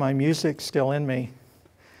with my music still in me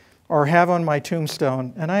or have on my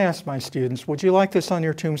tombstone. And I ask my students, would you like this on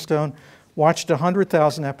your tombstone? Watched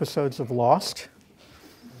 100,000 episodes of Lost,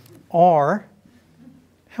 or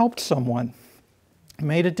helped someone,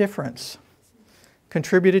 made a difference,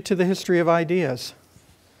 contributed to the history of ideas,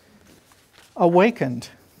 awakened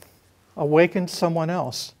someone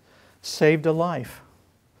else, saved a life,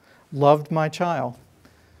 loved my child.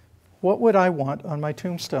 What would I want on my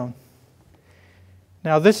tombstone?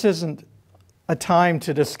 Now, this isn't a time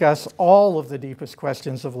to discuss all of the deepest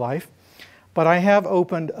questions of life, but I have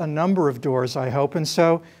opened a number of doors, I hope. And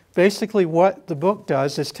so basically what the book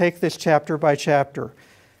does is take this chapter by chapter.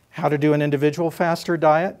 How to do an individual fast or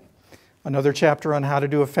diet, another chapter on how to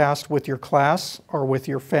do a fast with your class or with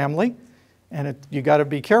your family. And you got to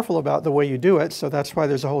be careful about the way you do it, so that's why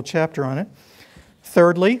there's a whole chapter on it.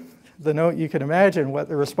 Thirdly, the note, you can imagine what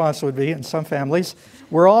the response would be in some families.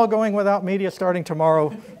 We're all going without media starting tomorrow,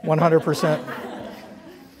 100%.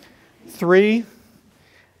 3,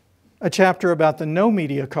 a chapter about the no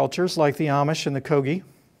media cultures like the Amish and the Kogi.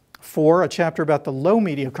 4, a chapter about the low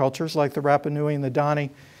media cultures like the Rapa Nui and the Dani.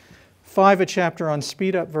 5, a chapter on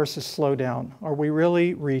speed up versus slow down. Are we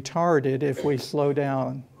really retarded if we slow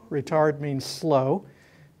down? Retard means slow.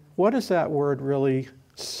 What is that word really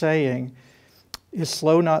saying? Is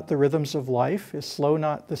slow not the rhythms of life? Is slow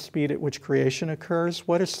not the speed at which creation occurs?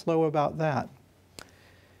 What is slow about that?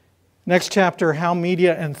 Next chapter, how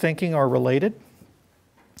media and thinking are related.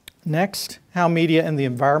 Next, how media and the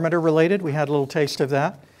environment are related. We had a little taste of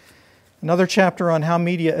that. Another chapter on how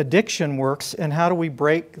media addiction works and how do we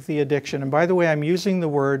break the addiction. And by the way, I'm using the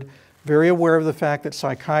word, very aware of the fact that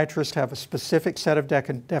psychiatrists have a specific set of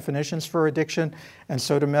definitions for addiction, and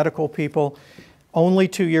so do medical people. Only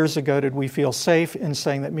 2 years ago did we feel safe in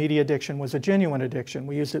saying that media addiction was a genuine addiction.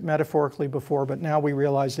 We used it metaphorically before, but now we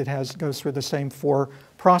realize it goes through the same 4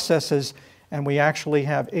 processes, and we actually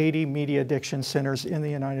have 80 media addiction centers in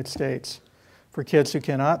the United States for kids who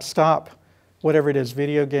cannot stop whatever it is,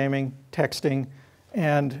 video gaming, texting,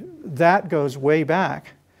 and that goes way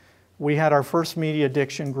back. We had our first media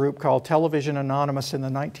addiction group called Television Anonymous in the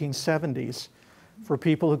 1970s for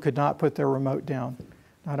people who could not put their remote down.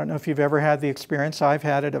 I don't know if you've ever had the experience. I've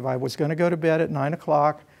had it. If I was going to go to bed at 9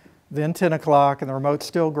 o'clock, then 10 o'clock, and the remote's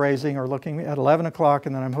still grazing, or looking at 11 o'clock,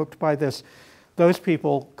 and then I'm hooked by this, those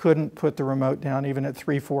people couldn't put the remote down even at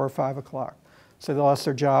 3, 4, or 5 o'clock. So they lost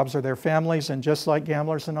their jobs or their families, and just like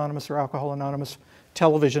Gamblers Anonymous or Alcohol Anonymous,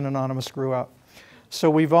 Television Anonymous grew up. So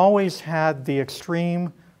we've always had the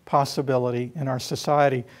extreme possibility in our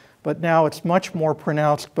society, but now it's much more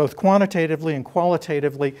pronounced both quantitatively and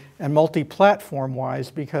qualitatively and multi-platform-wise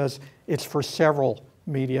because it's for several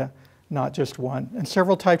media, not just one, and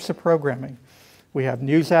several types of programming. We have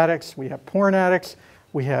news addicts, we have porn addicts,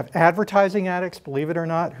 we have advertising addicts, believe it or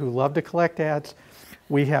not, who love to collect ads.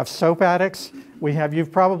 We have soap addicts.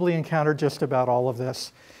 You've probably encountered just about all of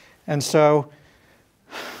this. And so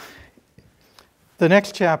the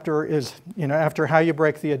next chapter is, after how you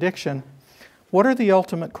break the addiction, what are the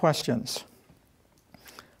ultimate questions?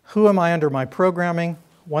 Who am I under my programming?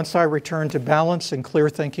 Once I return to balance and clear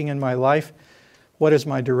thinking in my life, what is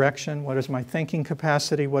my direction? What is my thinking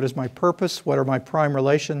capacity? What is my purpose? What are my prime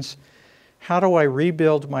relations? How do I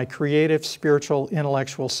rebuild my creative, spiritual,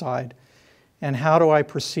 intellectual side? And how do I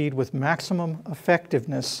proceed with maximum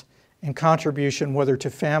effectiveness and contribution, whether to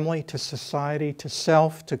family, to society, to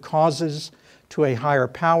self, to causes, to a higher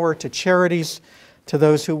power, to charities, to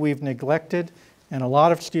those who we've neglected? And a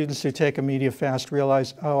lot of students who take a media fast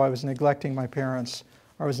realize, oh, I was neglecting my parents,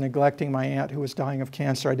 or I was neglecting my aunt who was dying of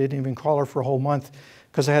cancer. I didn't even call her for a whole month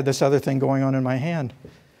because I had this other thing going on in my hand.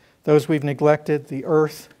 Those we've neglected, the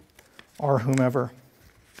earth, or whomever.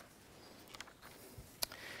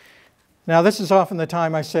 Now, this is often the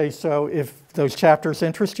time I say, so if those chapters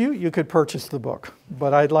interest you, you could purchase the book.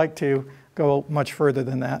 But I'd like to go much further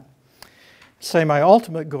than that. Say my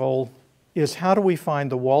ultimate goal is how do we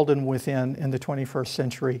find the Walden within in the 21st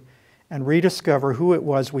century and rediscover who it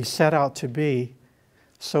was we set out to be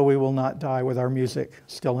so we will not die with our music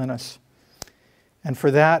still in us. And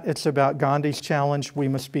for that, it's about Gandhi's challenge, we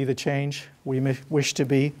must be the change we wish to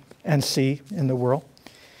be and see in the world.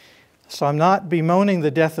 So I'm not bemoaning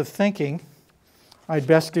the death of thinking. I'd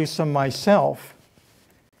best do some myself.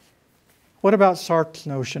 What about Sartre's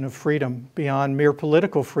notion of freedom beyond mere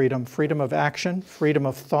political freedom? Freedom of action, freedom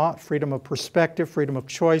of thought, freedom of perspective, freedom of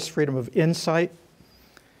choice, freedom of insight.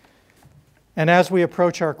 And as we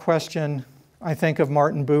approach our question, I think of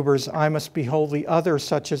Martin Buber's "I must behold the other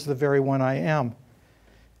such as the very one I am,"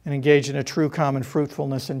 and engage in a true common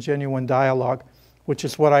fruitfulness and genuine dialogue, which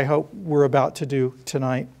is what I hope we're about to do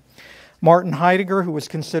tonight. Martin Heidegger, who was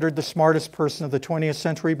considered the smartest person of the 20th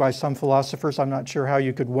century by some philosophers, I'm not sure how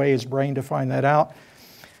you could weigh his brain to find that out,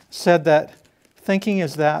 said that thinking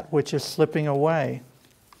is that which is slipping away.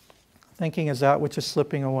 Thinking is that which is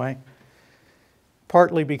slipping away,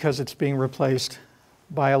 partly because it's being replaced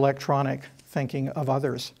by electronic thinking of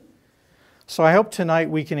others. So I hope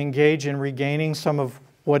tonight we can engage in regaining some of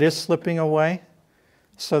what is slipping away,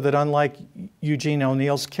 so that unlike Eugene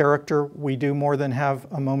O'Neill's character, we do more than have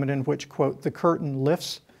a moment in which, quote, the curtain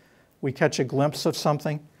lifts, we catch a glimpse of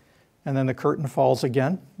something, and then the curtain falls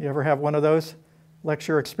again. You ever have one of those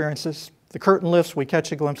lecture experiences? The curtain lifts, we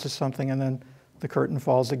catch a glimpse of something, and then the curtain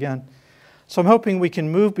falls again. So I'm hoping we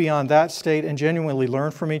can move beyond that state and genuinely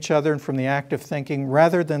learn from each other and from the act of thinking,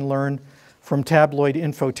 rather than learn from tabloid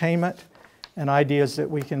infotainment and ideas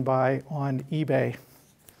that we can buy on eBay.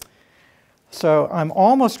 So I'm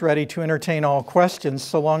almost ready to entertain all questions,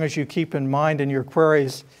 so long as you keep in mind in your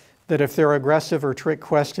queries that if they're aggressive or trick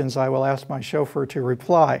questions, I will ask my chauffeur to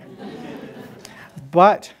reply.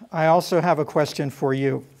 But I also have a question for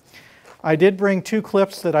you. I did bring 2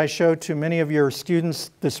 clips that I showed to many of your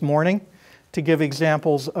students this morning to give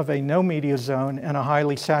examples of a no media zone and a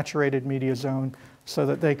highly saturated media zone, so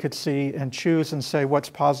that they could see and choose and say what's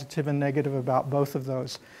positive and negative about both of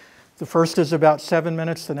those. The first is about 7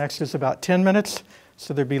 minutes, the next is about 10 minutes,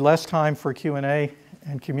 so there'd be less time for Q&A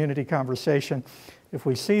and community conversation if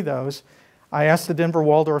we see those. I asked the Denver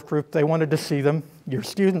Waldorf group, they wanted to see them, your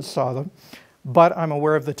students saw them, but I'm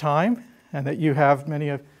aware of the time and that you have, many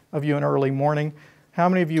of you, an early morning. How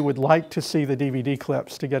many of you would like to see the DVD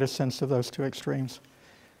clips to get a sense of those 2 extremes?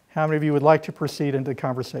 How many of you would like to proceed into the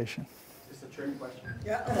conversation? Just a trick question.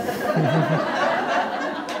 Yeah.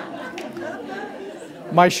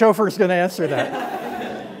 My chauffeur's going to answer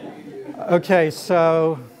that. Okay,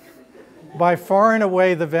 so by far and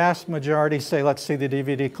away the vast majority say, let's see the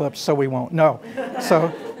DVD clips, so we won't. No. So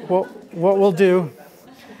what we'll do,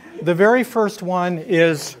 the very first one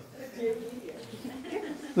is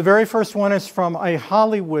from a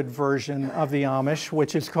Hollywood version of the Amish,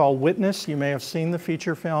 which is called Witness. You may have seen the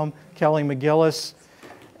feature film. Kelly McGillis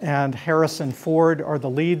and Harrison Ford are the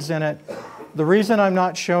leads in it. The reason I'm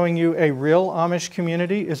not showing you a real Amish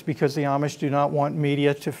community is because the Amish do not want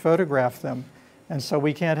media to photograph them. And so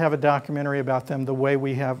we can't have a documentary about them the way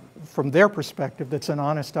we have, from their perspective, that's an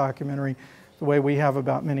honest documentary, the way we have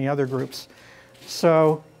about many other groups.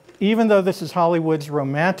 So even though this is Hollywood's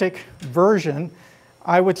romantic version,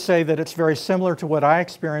 I would say that it's very similar to what I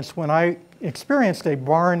experienced when I experienced a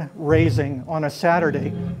barn raising on a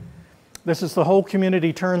Saturday. This is the whole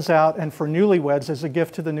community turns out, and for newlyweds, as a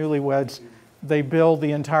gift to the newlyweds, they build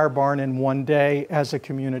the entire barn in one day as a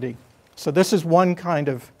community. So this is one kind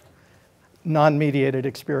of non-mediated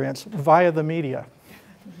experience via the media.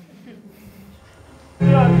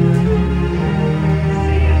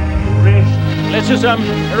 Let's just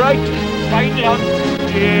right, find it on.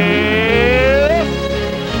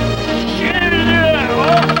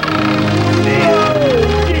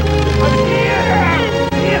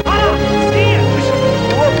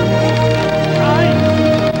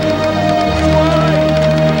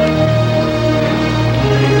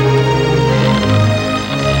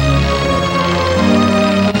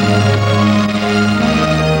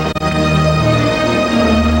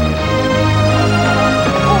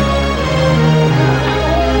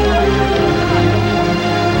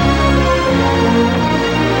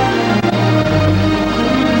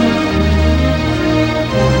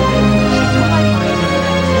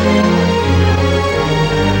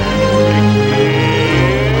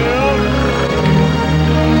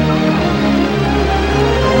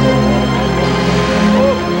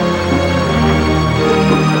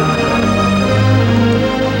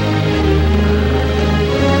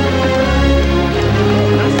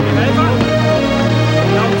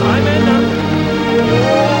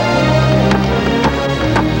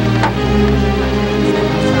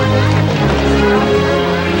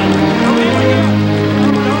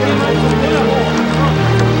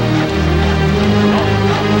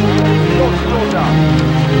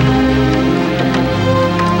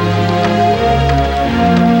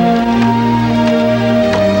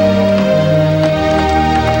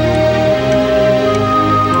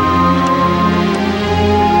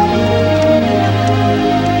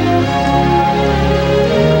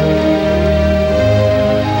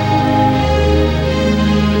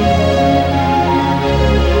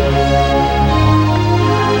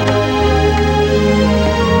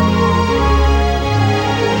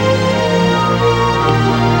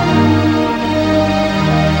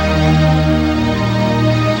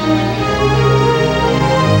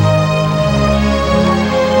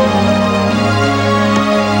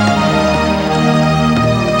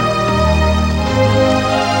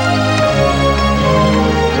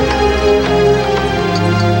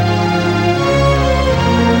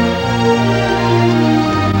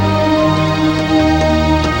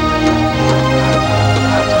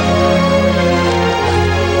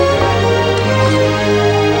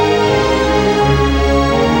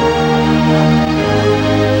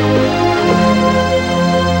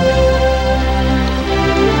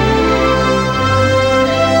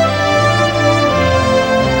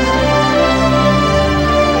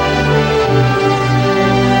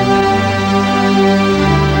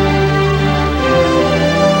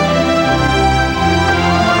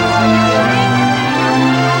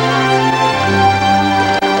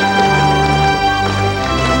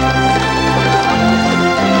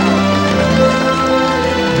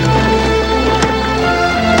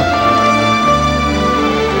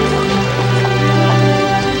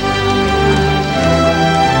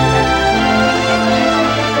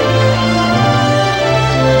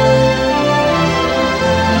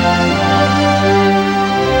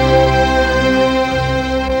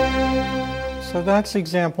 that's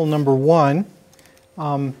example number one.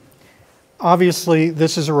 Obviously,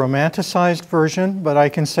 this is a romanticized version, but I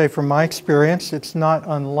can say from my experience, it's not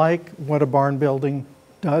unlike what a barn building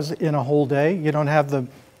does in a whole day. You don't have the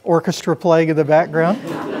orchestra playing in the background.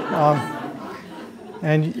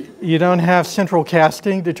 And you don't have central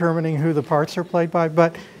casting determining who the parts are played by.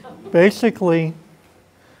 But basically,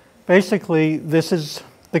 this is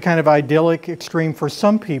the kind of idyllic extreme for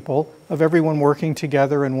some people of everyone working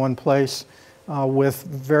together in one place with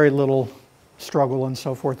very little struggle and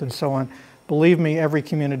so forth and so on. Believe me, every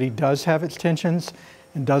community does have its tensions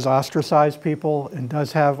and does ostracize people and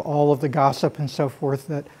does have all of the gossip and so forth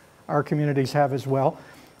that our communities have as well.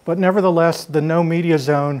 But nevertheless, the no media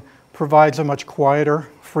zone provides a much quieter,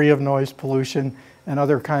 free of noise pollution and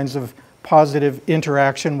other kinds of positive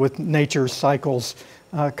interaction with nature's cycles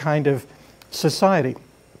kind of society.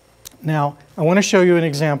 Now, I want to show you an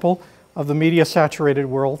example of the media-saturated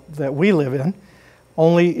world that we live in,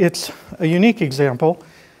 only it's a unique example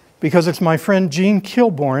because it's my friend Jean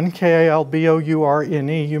Kilbourne,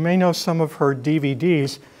 K-A-L-B-O-U-R-N-E. You may know some of her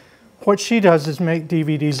DVDs. What she does is make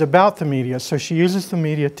DVDs about the media, so she uses the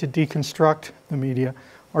media to deconstruct the media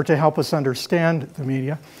or to help us understand the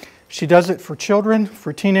media. She does it for children,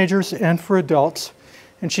 for teenagers, and for adults.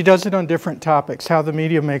 And she does it on different topics: how the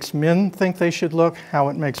media makes men think they should look, how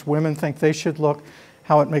it makes women think they should look,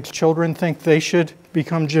 how it makes children think they should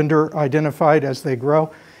become gender identified as they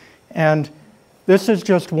grow. And this is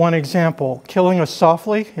just one example. Killing Us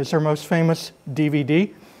Softly is her most famous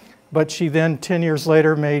DVD, but she then 10 years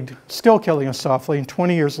later made still Killing Us Softly, and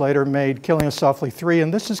 20 years later made Killing Us Softly 3,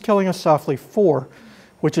 and this is Killing Us Softly 4,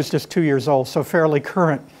 which is just 2 years old, so fairly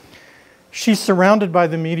current. She's surrounded by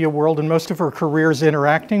the media world, and most of her career is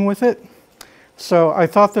interacting with it. So I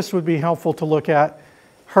thought this would be helpful to look at.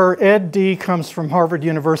 Her Ed.D. comes from Harvard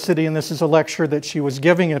University, and this is a lecture that she was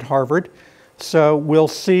giving at Harvard. So we'll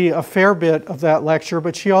see a fair bit of that lecture,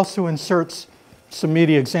 but she also inserts some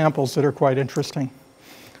media examples that are quite interesting.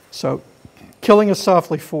 So, Killing Us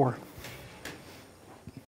Softly 4.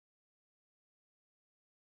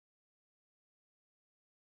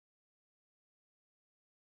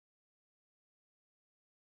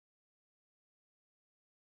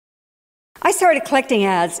 I started collecting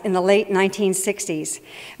ads in the late 1960s.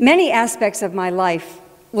 Many aspects of my life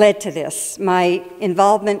led to this. My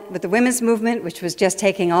involvement with the women's movement, which was just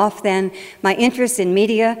taking off then, my interest in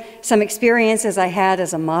media, some experiences I had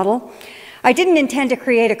as a model. I didn't intend to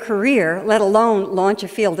create a career, let alone launch a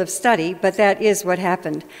field of study, but that is what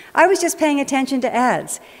happened. I was just paying attention to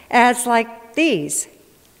ads. Ads like these.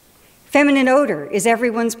 Feminine odor is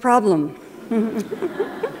everyone's problem.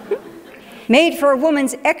 Made for a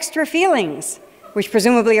woman's extra feelings, which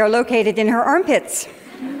presumably are located in her armpits.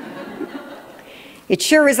 It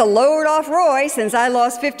sure is a load off Roy since I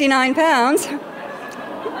lost 59 pounds.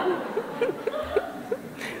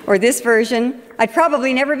 Or this version, I'd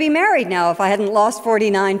probably never be married now if I hadn't lost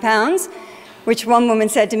 49 pounds, which one woman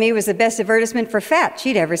said to me was the best advertisement for fat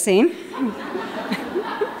she'd ever seen.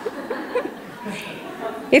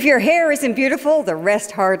 If your hair isn't beautiful, the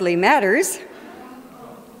rest hardly matters.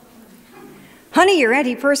 Honey, your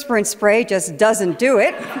antiperspirant spray just doesn't do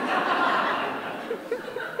it.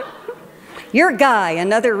 Your guy,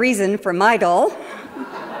 another reason for my doll.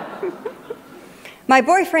 My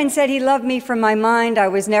boyfriend said he loved me from my mind. I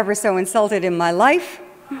was never so insulted in my life.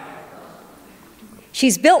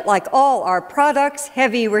 She's built like all our products,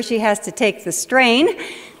 heavy where she has to take the strain.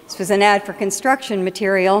 This was an ad for construction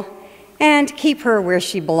material. And keep her where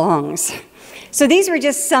she belongs. So these were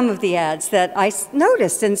just some of the ads that I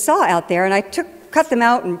noticed and saw out there, and I cut them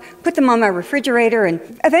out and put them on my refrigerator, and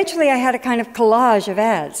eventually I had a kind of collage of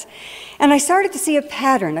ads. And I started to see a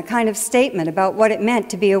pattern, a kind of statement about what it meant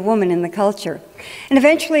to be a woman in the culture. And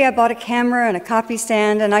eventually I bought a camera and a copy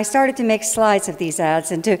stand, and I started to make slides of these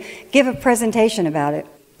ads and to give a presentation about it.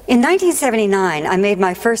 In 1979, I made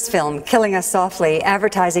my first film, Killing Us Softly,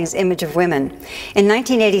 Advertising's Image of Women. In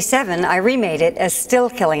 1987, I remade it as Still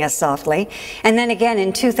Killing Us Softly, and then again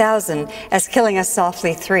in 2000 as Killing Us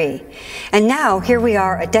Softly 3. And now, here we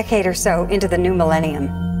are a decade or so into the new millennium.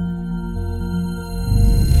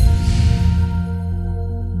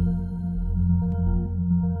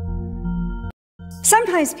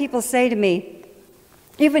 Sometimes people say to me,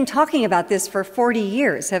 "You've been talking about this for 40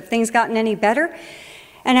 years. Have things gotten any better?"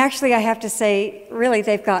 And actually, I have to say, really,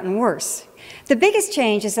 they've gotten worse. The biggest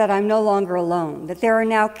change is that I'm no longer alone, that there are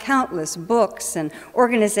now countless books and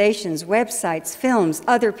organizations, websites, films,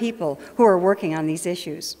 other people who are working on these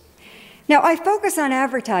issues. Now, I focus on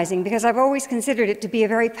advertising because I've always considered it to be a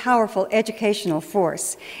very powerful educational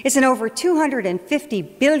force. It's an over $250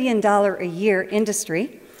 billion a year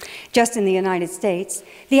industry. Just in the United States,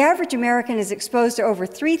 the average American is exposed to over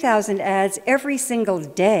 3,000 ads every single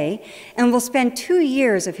day and will spend 2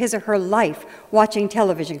 years of his or her life watching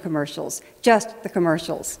television commercials, just the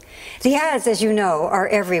commercials. The ads, as you know, are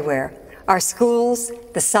everywhere. Our schools,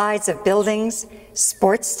 the sides of buildings,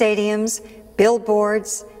 sports stadiums,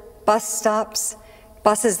 billboards, bus stops,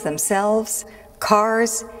 buses themselves,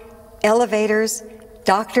 cars, elevators,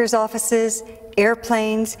 doctors' offices,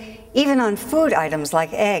 airplanes, even on food items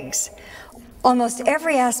like eggs. Almost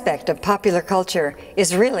every aspect of popular culture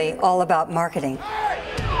is really all about marketing.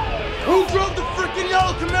 Who drove the freaking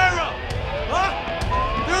yellow Camaro?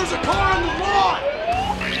 Huh? There's a car on the lawn!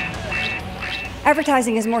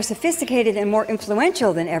 Advertising is more sophisticated and more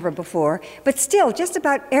influential than ever before, but still just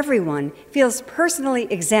about everyone feels personally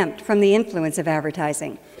exempt from the influence of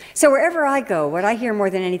advertising. So wherever I go, what I hear more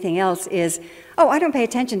than anything else is, oh, I don't pay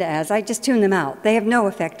attention to ads, I just tune them out. They have no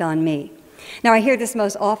effect on me. Now, I hear this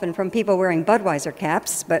most often from people wearing Budweiser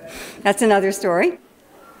caps, but that's another story.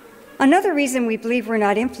 Another reason we believe we're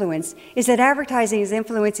not influenced is that advertising's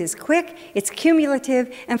influence is quick, it's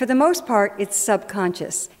cumulative, and for the most part, it's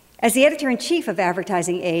subconscious. As the editor-in-chief of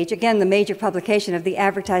Advertising Age, again the major publication of the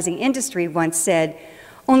advertising industry, once said,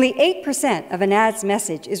 only 8% of an ad's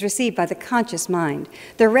message is received by the conscious mind.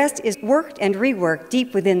 The rest is worked and reworked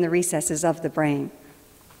deep within the recesses of the brain.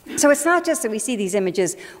 So it's not just that we see these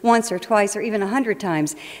images once or twice or even 100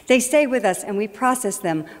 times. They stay with us and we process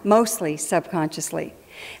them mostly subconsciously.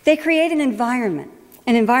 They create an environment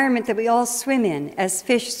that we all swim in as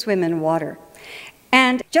fish swim in water.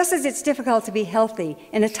 And just as it's difficult to be healthy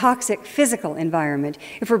in a toxic physical environment,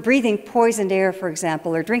 if we're breathing poisoned air, for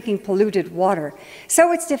example, or drinking polluted water,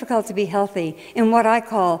 so it's difficult to be healthy in what I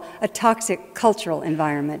call a toxic cultural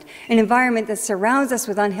environment, an environment that surrounds us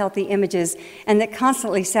with unhealthy images and that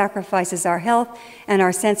constantly sacrifices our health and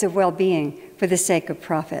our sense of well-being for the sake of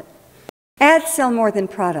profit. Ads sell more than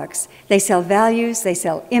products. They sell values, they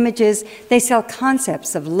sell images, they sell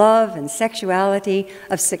concepts of love and sexuality,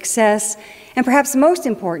 of success, and perhaps most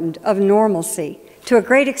important, of normalcy. To a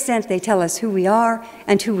great extent, they tell us who we are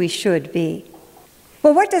and who we should be.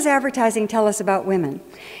 Well, what does advertising tell us about women?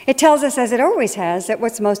 It tells us, as it always has, that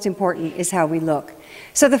what's most important is how we look.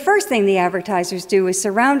 So the first thing the advertisers do is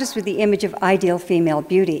surround us with the image of ideal female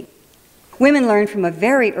beauty. Women learn from a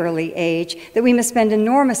very early age that we must spend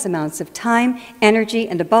enormous amounts of time, energy,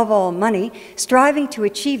 and above all, money, striving to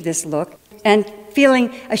achieve this look and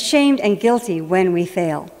feeling ashamed and guilty when we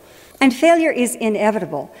fail. And failure is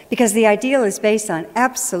inevitable because the ideal is based on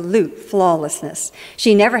absolute flawlessness.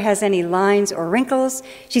 She never has any lines or wrinkles.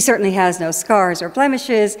 She certainly has no scars or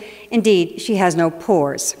blemishes. Indeed, she has no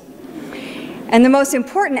pores. And the most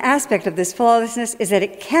important aspect of this flawlessness is that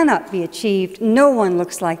it cannot be achieved. No one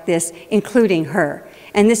looks like this, including her.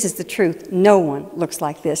 And this is the truth. No one looks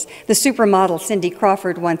like this. The supermodel Cindy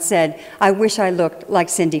Crawford once said, "I wish I looked like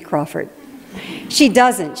Cindy Crawford." She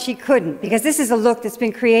doesn't, she couldn't, because this is a look that's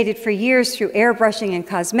been created for years through airbrushing and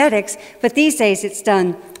cosmetics, but these days it's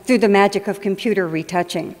done through the magic of computer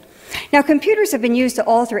retouching. Now, computers have been used to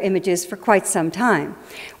alter images for quite some time.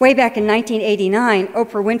 Way back in 1989,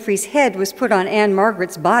 Oprah Winfrey's head was put on Anne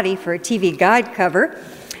Margaret's body for a TV guide cover.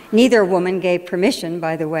 Neither woman gave permission,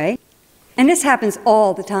 by the way. And this happens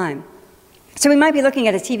all the time. So we might be looking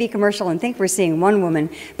at a TV commercial and think we're seeing one woman,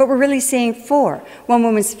 but we're really seeing four. One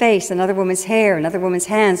woman's face, another woman's hair, another woman's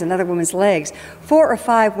hands, another woman's legs. 4 or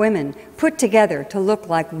 5 women put together to look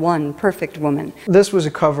like one perfect woman. This was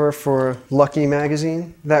a cover for Lucky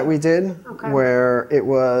magazine that we did, where it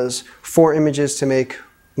was 4 images to make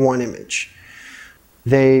 1 image.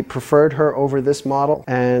 They preferred her over this model,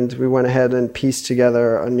 and we went ahead and pieced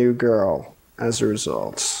together a new girl as a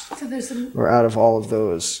result. So or out of all of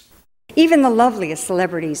those. Even the loveliest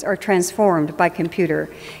celebrities are transformed by computer.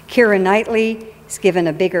 Keira Knightley is given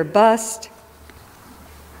a bigger bust.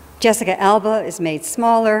 Jessica Alba is made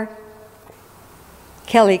smaller.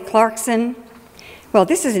 Kelly Clarkson. Well,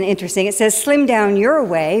 this isn't interesting. It says slim down your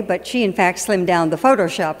way, but she in fact slimmed down the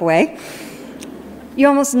Photoshop way. You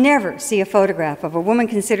almost never see a photograph of a woman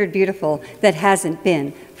considered beautiful that hasn't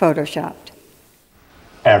been Photoshopped.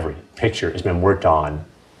 Every picture has been worked on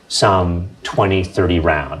some 20, 30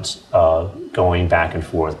 rounds, going back and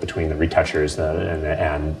forth between the retouchers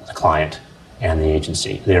and the client and the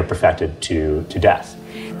agency. They are perfected to death.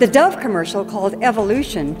 The Dove commercial, called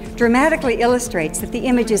Evolution, dramatically illustrates that the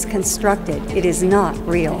image is constructed. It is not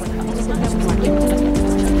real.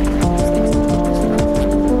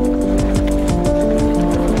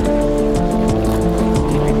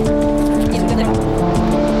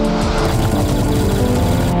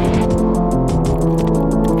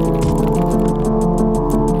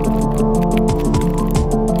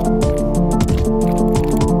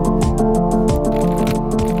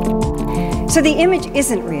 So the image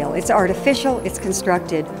isn't real, it's artificial, it's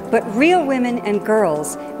constructed, but real women and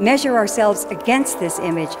girls measure ourselves against this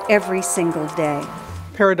image every single day.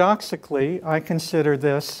 Paradoxically, I consider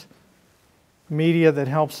this media that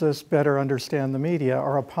helps us better understand the media,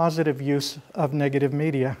 or a positive use of negative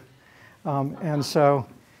media. And so,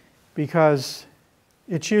 because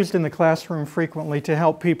it's used in the classroom frequently to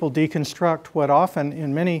help people deconstruct what often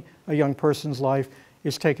in a young person's life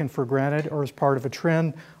is taken for granted or is part of a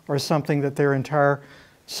trend or something that their entire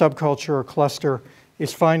subculture or cluster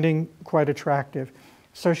is finding quite attractive.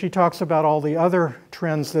 So she talks about all the other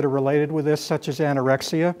trends that are related with this, such as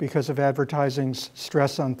anorexia because of advertising's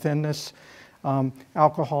stress on thinness,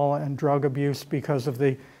 alcohol and drug abuse because of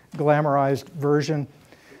the glamorized version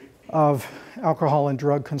of alcohol and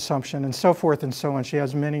drug consumption, and so forth and so on. She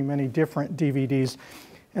has many, many different DVDs.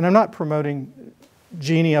 And I'm not promoting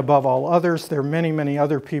Jeannie above all others. There are many, many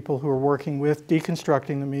other people who are working with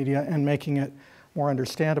deconstructing the media and making it more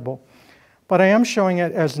understandable. But I am showing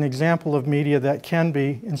it as an example of media that can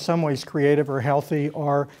be, in some ways, creative or healthy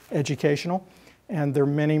or educational. And there are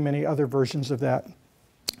many, many other versions of that.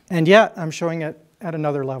 And yet, I'm showing it at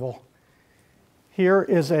another level. Here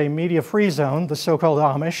is a media-free zone, the so-called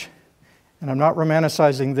Amish. And I'm not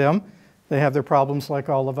romanticizing them. They have their problems like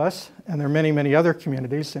all of us. And there are many, many other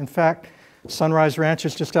communities. In fact, Sunrise Ranch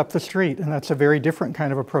is just up the street, and that's a very different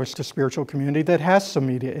kind of approach to spiritual community that has some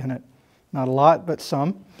media in it. Not a lot, but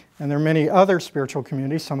some. And there are many other spiritual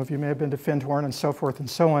communities. Some of you may have been to Findhorn and so forth and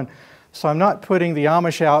so on. So I'm not putting the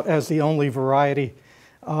Amish out as the only variety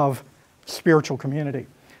of spiritual community.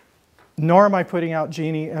 Nor am I putting out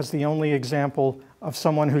Jeannie as the only example of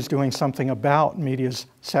someone who's doing something about media's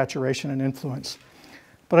saturation and influence.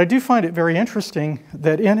 But I do find it very interesting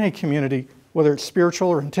that in a community, whether it's spiritual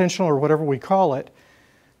or intentional or whatever we call it,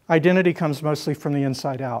 identity comes mostly from the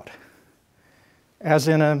inside out. As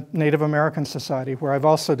in a Native American society where I've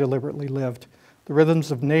also deliberately lived. The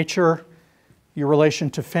rhythms of nature, your relation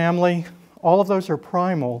to family, all of those are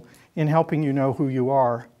primal in helping you know who you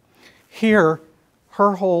are. Here,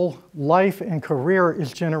 her whole life and career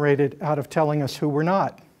is generated out of telling us who we're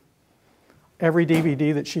not. Every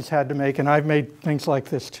DVD that she's had to make, and I've made things like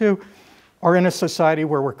this too, are in a society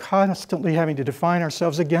where we're constantly having to define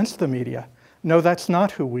ourselves against the media. No, that's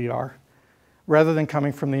not who we are, rather than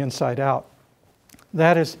coming from the inside out.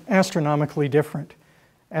 That is astronomically different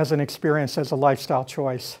as an experience, as a lifestyle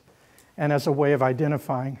choice, and as a way of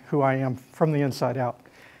identifying who I am from the inside out.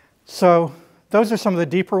 So those are some of the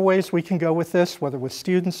deeper ways we can go with this, whether with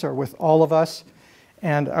students or with all of us.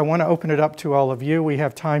 And I want to open it up to all of you. We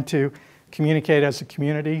have time to communicate as a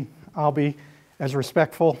community. I'll be as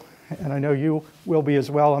respectful, and I know you will be as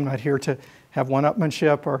well. I'm not here to have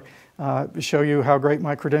one-upmanship or show you how great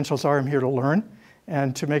my credentials are. I'm here to learn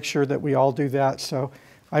and to make sure that we all do that. So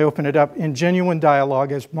I open it up in genuine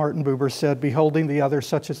dialogue, as Martin Buber said, beholding the other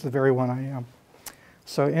such as the very one I am.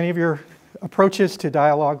 So any of your approaches to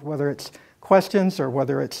dialogue, whether it's questions or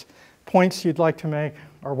whether it's points you'd like to make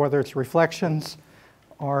or whether it's reflections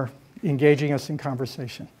or engaging us in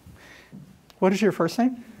conversation. What is your first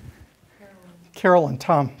name? Carolyn.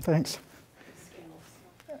 Tom, thanks.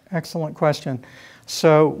 Excellent question.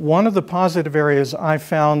 So one of the positive areas I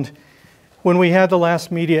found when we had the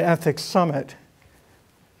last Media Ethics Summit.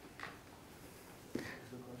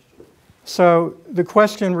 So the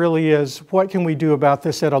question really is, what can we do about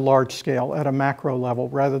this at a large scale, at a macro level,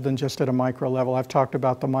 rather than just at a micro level? I've talked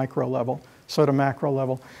about the micro level, so at a macro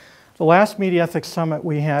level. The last Media Ethics Summit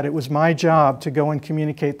we had, it was my job to go and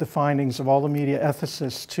communicate the findings of all the media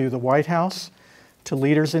ethicists to the White House, to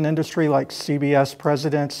leaders in industry like CBS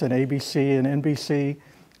presidents and ABC and NBC,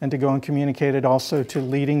 and to go and communicate it also to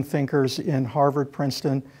leading thinkers in Harvard,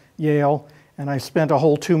 Princeton, Yale. And I spent a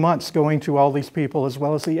whole 2 months going to all these people, as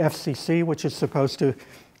well as the FCC, which is supposed to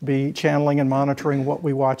be channeling and monitoring what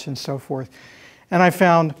we watch and so forth. And I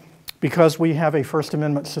found, because we have a First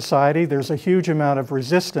Amendment society, there's a huge amount of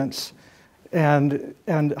resistance and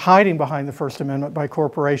hiding behind the First Amendment by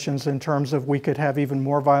corporations in terms of we could have even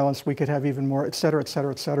more violence, we could have even more, et cetera, et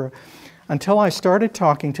cetera, et cetera, until I started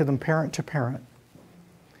talking to them parent to parent.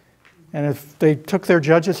 And if they took their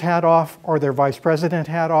judge's hat off or their vice president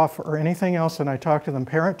hat off or anything else, and I talked to them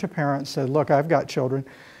parent to parent, said, look, I've got children.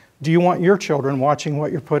 Do you want your children watching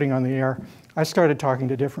what you're putting on the air? I started talking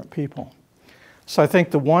to different people. So I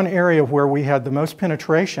think the one area where we had the most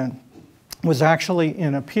penetration was actually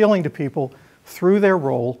in appealing to people through their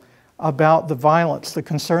role about the violence, the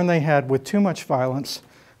concern they had with too much violence.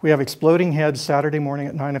 We have exploding heads Saturday morning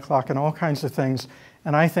at 9 o'clock and all kinds of things.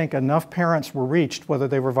 And I think enough parents were reached, whether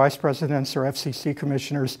they were vice presidents or FCC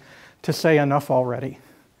commissioners, to say enough already.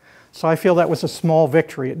 So I feel that was a small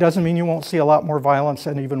victory. It doesn't mean you won't see a lot more violence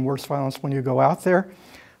and even worse violence when you go out there,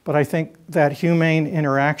 but I think that humane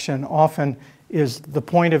interaction often is the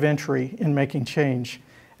point of entry in making change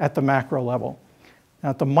at the macro level.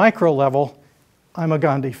 Now, at the micro level, I'm a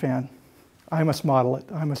Gandhi fan. I must model it.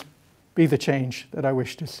 I must be the change that I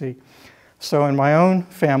wish to see. So in my own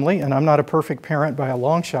family, and I'm not a perfect parent by a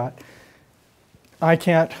long shot, I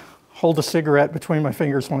can't hold a cigarette between my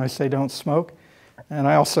fingers when I say don't smoke. And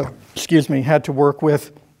I also, had to work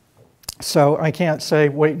with, so I can't say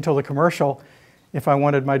wait until the commercial if I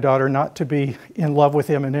wanted my daughter not to be in love with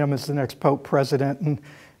Eminem as the next Pope, President,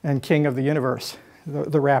 and King of the universe.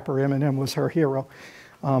 The rapper Eminem was her hero.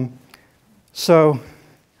 So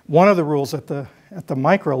one of the rules at the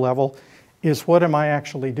micro level is what am I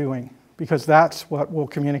actually doing? Because that's what will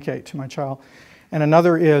communicate to my child. And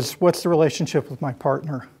another is what's the relationship with my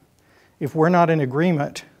partner? If we're not in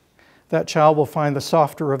agreement, that child will find the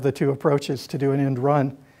softer of the two approaches to do an end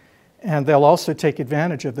run. And they'll also take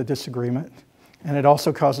advantage of the disagreement. And it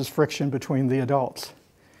also causes friction between the adults.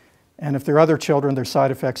 And if there are other children, there's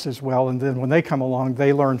side effects as well. And then when they come along,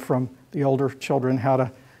 they learn from the older children how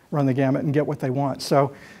to run the gamut and get what they want.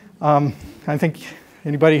 So I think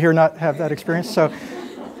anybody here not have that experience? So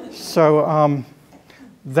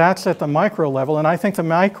that's at the micro level. And I think the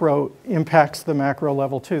micro impacts the macro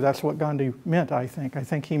level too. That's what Gandhi meant, I think. I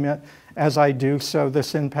think he meant, as I do, so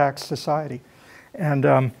this impacts society.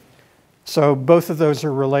 And so both of those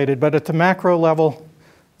are related. But at the macro level,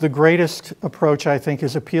 the greatest approach, I think,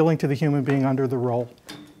 is appealing to the human being under the role.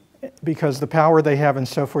 Because the power they have and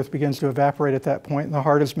so forth begins to evaporate at that point, and the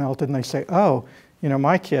heart is melted, and they say, oh, you know,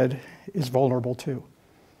 my kid is vulnerable too.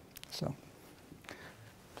 So,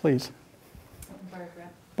 please.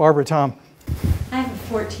 Barbara, Tom. I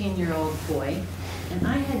have a 14-year-old boy, and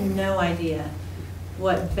I had no idea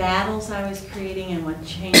what battles I was creating and what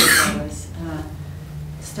changes I was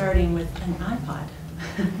starting with an iPod.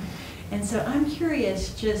 And so I'm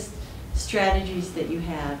curious, just strategies that you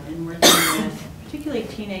have in working with particularly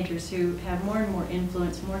teenagers who have more and more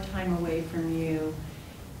influence, more time away from you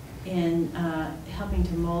in helping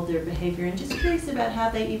to mold their behavior, and just curious about how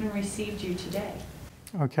they even received you today.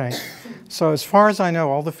 Okay, so as far as I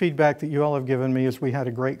know, all the feedback that you all have given me is we had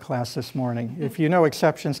a great class this morning. If you know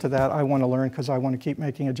exceptions to that, I want to learn because I want to keep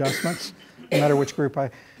making adjustments, no matter which group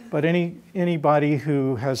but anybody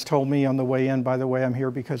who has told me on the way in, by the way, I'm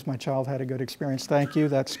here because my child had a good experience, thank you,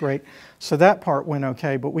 that's great. So that part went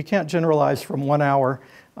okay, but we can't generalize from 1 hour.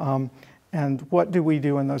 And what do we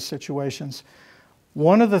do in those situations?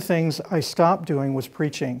 One of the things I stopped doing was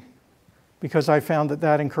preaching because I found that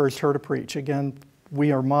that encouraged her to preach. Again,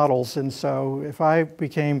 we are models, and so if I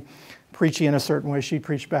became preachy in a certain way, she'd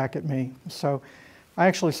preach back at me. So I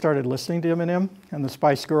actually started listening to Eminem and the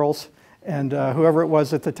Spice Girls and whoever it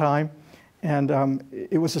was at the time. And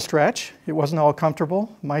it was a stretch. It wasn't all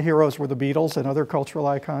comfortable. My heroes were the Beatles and other cultural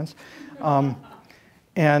icons.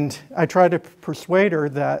 And I tried to persuade her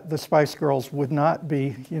that the Spice Girls would not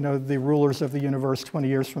be, you know, the rulers of the universe 20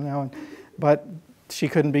 years from now. But she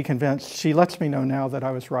couldn't be convinced. She lets me know now that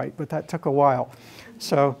I was right, but that took a while.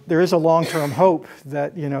 So there is a long-term hope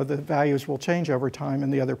that, you know, the values will change over time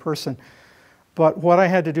in the other person. But what I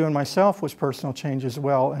had to do in myself was personal change as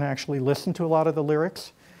well, and actually listen to a lot of the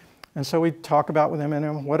lyrics. And so we talk about with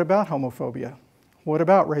Eminem, what about homophobia? What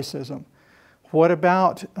about racism? What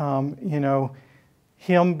about, you know,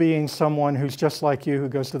 him being someone who's just like you, who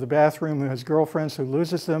goes to the bathroom, who has girlfriends, who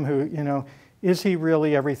loses them, who, you know, is he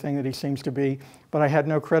really everything that he seems to be? But I had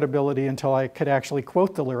no credibility until I could actually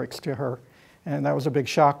quote the lyrics to her. And that was a big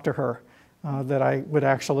shock to her, that I would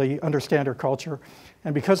actually understand her culture.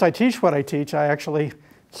 And because I teach what I teach, I actually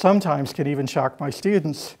sometimes can even shock my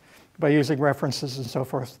students by using references and so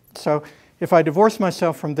forth. So if I divorce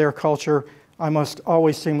myself from their culture, I must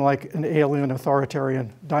always seem like an alien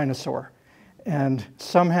authoritarian dinosaur. And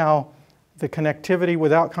somehow the connectivity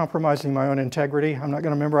without compromising my own integrity, I'm not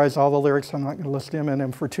going to memorize all the lyrics, I'm not going to list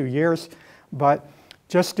Eminem for 2 years, but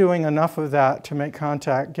just doing enough of that to make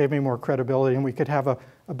contact gave me more credibility, and we could have a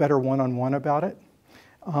better one-on-one about it.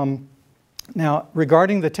 Now,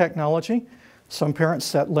 regarding the technology, some parents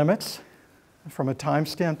set limits from a time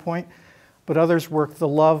standpoint, but others work the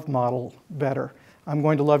love model better. I'm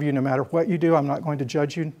going to love you no matter what you do. I'm not going to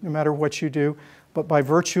judge you no matter what you do. But by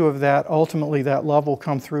virtue of that, ultimately that love will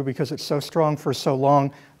come through because it's so strong for so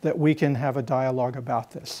long that we can have a dialogue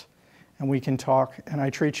about this. And we can talk. And I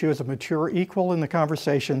treat you as a mature equal in the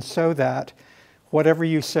conversation so that whatever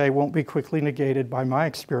you say won't be quickly negated by my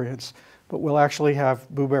experience, but we'll actually have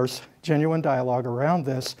Boo Bear's genuine dialogue around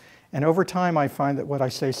this. And over time, I find that what I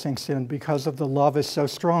say sinks in because of the love is so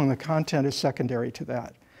strong, the content is secondary to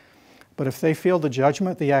that. But if they feel the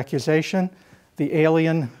judgment, the accusation, the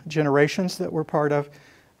alien generations that we're part of,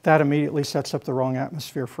 that immediately sets up the wrong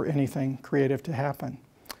atmosphere for anything creative to happen.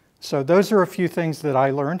 So those are a few things that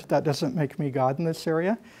I learned. That doesn't make me God in this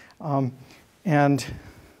area. And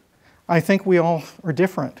I think we all are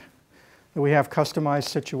different. We have customized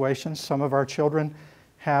situations. Some of our children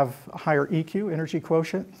have a higher EQ, energy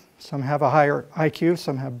quotient. Some have a higher IQ.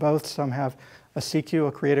 Some have both. Some have a CQ,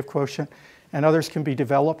 a creative quotient. And others can be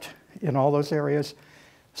developed in all those areas.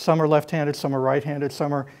 Some are left-handed, some are right-handed,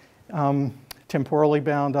 some are temporally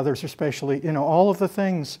bound, others are spatially. All of the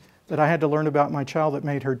things that I had to learn about my child that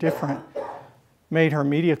made her different, made her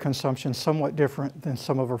media consumption somewhat different than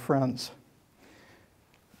some of her friends.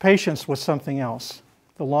 Patience was something else.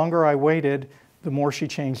 The longer I waited, the more she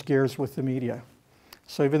changed gears with the media.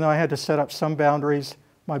 So even though I had to set up some boundaries,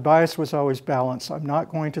 my bias was always balance. I'm not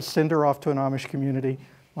going to send her off to an Amish community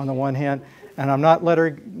on the one hand, and I'm not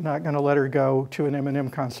going to let her go to an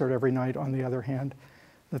Eminem concert every night on the other hand.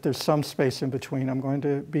 That there's some space in between. I'm going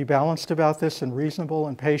to be balanced about this and reasonable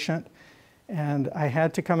and patient. And I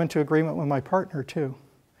had to come into agreement with my partner too.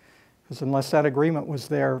 Because unless that agreement was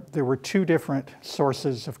there, there were two different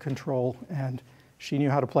sources of control and she knew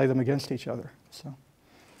how to play them against each other. So,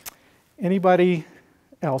 anybody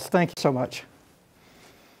else? Thank you so much.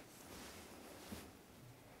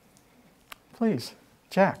 Please,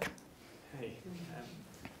 Jack. Hey.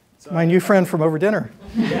 My new friend from over dinner.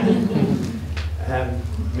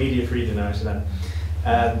 Media free denoter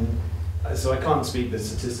then. So I can't speak the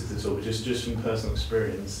statistics at all, but just from personal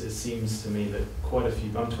experience, it seems to me that quite a few,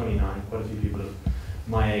 I'm 29, quite a few people of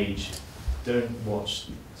my age don't watch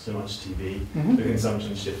so much TV. The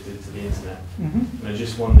consumption shifted to the internet. And I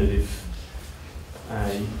just wondered if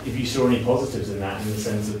you saw any positives in that, in the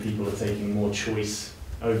sense that people are taking more choice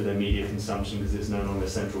over their media consumption because there's no longer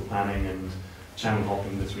central planning and channel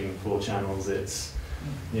hopping between 4 channels. It's,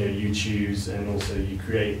 you choose and also you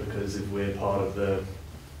create, because if we're part of the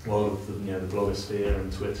world of the blogosphere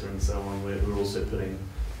and Twitter and so on, we're also putting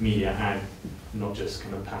media out, not just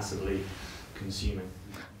kind of passively consuming.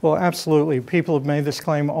 Well, absolutely. People have made this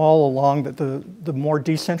claim all along that the more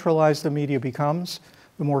decentralized the media becomes,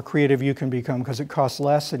 the more creative you can become because it costs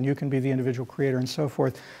less and you can be the individual creator and so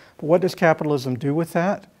forth. But what does capitalism do with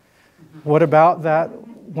that? What about that?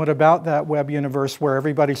 What about that web universe where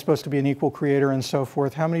everybody's supposed to be an equal creator and so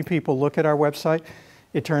forth? How many people look at our website?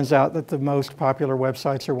 It turns out that the most popular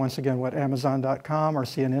websites are, once again, Amazon.com or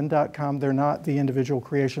CNN.com. They're not the individual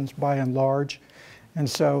creations by and large. And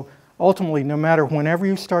so ultimately, no matter whenever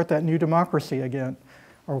you start that new democracy again,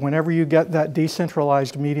 or whenever you get that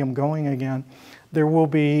decentralized medium going again, there will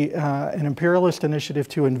be an imperialist initiative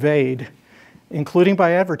to invade, including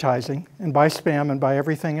by advertising and by spam and by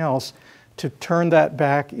everything else, to turn that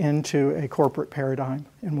back into a corporate paradigm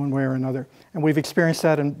in one way or another. And we've experienced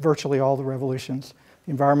that in virtually all the revolutions.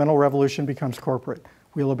 The environmental revolution becomes corporate.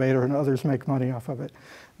 Wheelabator and others make money off of it.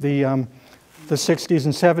 The 60s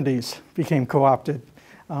and 70s became co-opted.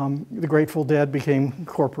 The Grateful Dead became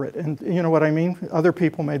corporate. And you know what I mean? Other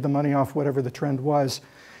people made the money off whatever the trend was.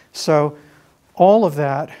 So all of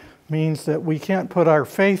that means that we can't put our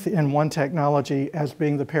faith in one technology as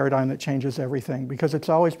being the paradigm that changes everything, because it's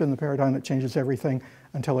always been the paradigm that changes everything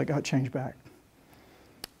until it got changed back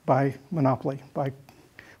by monopoly, by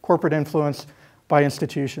corporate influence, by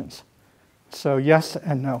institutions. So yes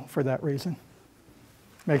and no for that reason.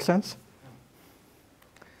 Make sense?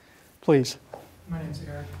 Please. My name's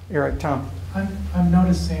Eric. Eric, Tom. I'm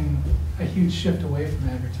noticing a huge shift away from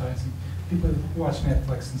advertising. People watch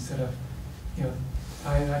Netflix instead of,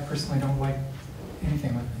 I personally don't like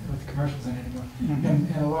anything with commercials in it anymore.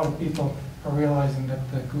 And a lot of people are realizing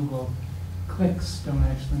that the Google clicks don't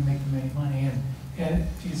actually make them any money. And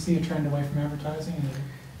do you see a trend away from advertising?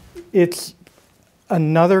 It's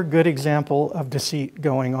another good example of deceit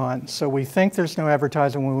going on. So we think there's no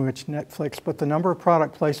advertising when we watch Netflix, but the number of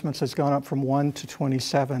product placements has gone up from 1 to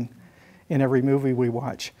 27 in every movie we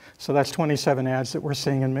watch. So that's 27 ads that we're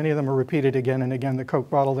seeing, and many of them are repeated again and again. The Coke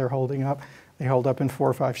bottle they're holding up, they hold up in 4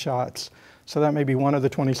 or 5 shots. So that may be one of the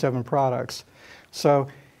 27 products. So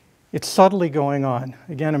it's subtly going on.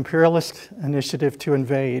 Again, imperialist initiative to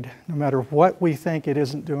invade. No matter what we think, it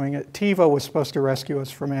isn't doing it. TiVo was supposed to rescue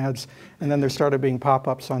us from ads, and then there started being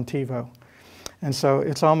pop-ups on TiVo. And so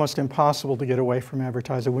it's almost impossible to get away from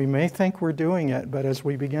advertising. We may think we're doing it, but as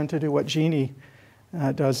we begin to do what Jeannie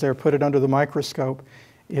does there, put it under the microscope,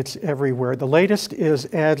 it's everywhere. The latest is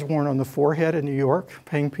ads worn on the forehead in New York,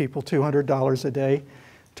 paying people $200 a day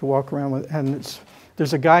to walk around with, and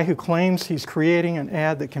there's a guy who claims he's creating an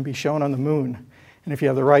ad that can be shown on the moon. and if you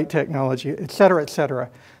have the right technology, et cetera, et cetera.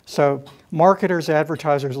 So marketers,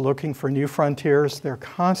 advertisers looking for new frontiers, they're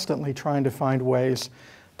constantly trying to find ways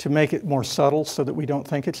to make it more subtle so that we don't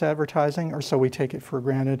think it's advertising or so we take it for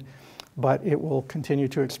granted, but it will continue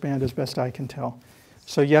to expand as best I can tell.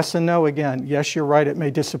 So yes and no again. Yes, you're right, it may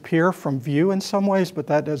disappear from view in some ways, but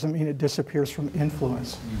that doesn't mean it disappears from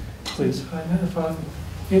influence. Please. Another thought,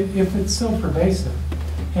 if it's so pervasive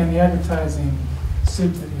and the advertising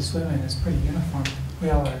soup that you swim in is pretty uniform, we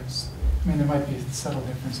all are, I mean, there might be subtle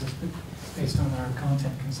differences based on our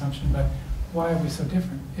content consumption, but why are we so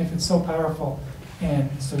different? If it's so powerful and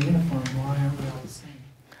so uniform, why aren't we all the same?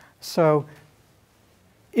 So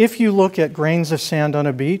if you look at grains of sand on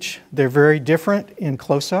a beach, they're very different in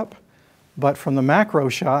close-up, but from the macro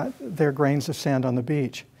shot, they're grains of sand on the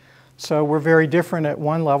beach. So we're very different at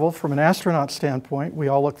one level. From an astronaut standpoint, we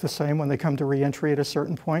all look the same when they come to re-entry at a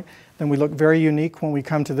certain point. Then we look very unique when we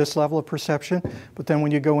come to this level of perception. But then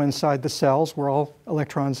when you go inside the cells, we're all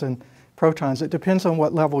electrons and protons. It depends on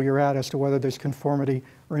what level you're at as to whether there's conformity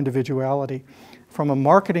or individuality. From a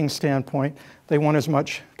marketing standpoint, they want as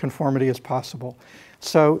much conformity as possible.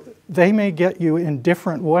 So they may get you in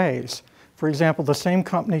different ways. For example, the same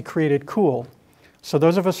company created Cool. So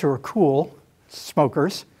those of us who are cool,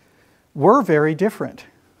 smokers, we're very different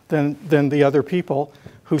than the other people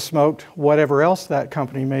who smoked whatever else that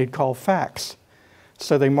company made called Facts.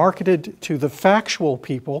 So they marketed to the factual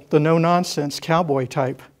people, the no-nonsense cowboy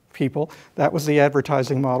type people. That was the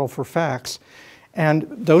advertising model for Facts. And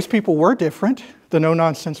those people were different, the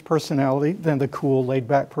no-nonsense personality than the cool,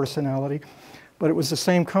 laid-back personality. But it was the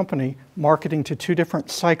same company marketing to two different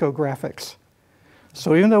psychographics.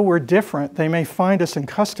 So even though we're different, they may find us and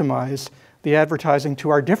customize the advertising to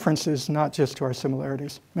our differences, not just to our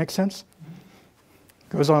similarities. Make sense?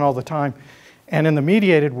 Goes on all the time. And in the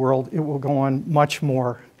mediated world, it will go on much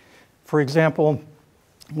more. For example,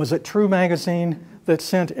 was it True Magazine that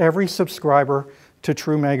sent every subscriber to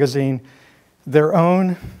True Magazine their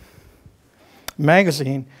own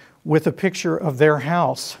magazine with a picture of their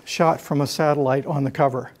house shot from a satellite on the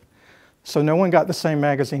cover? So no one got the same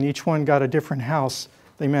magazine. Each one got a different house.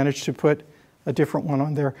 They managed to put a different one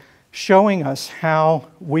on there, showing us how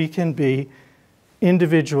we can be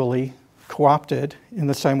individually co-opted in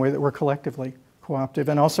the same way that we're collectively co-opted,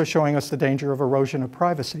 and also showing us the danger of erosion of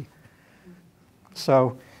privacy.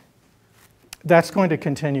 So that's going to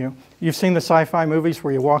continue. You've seen the sci-fi movies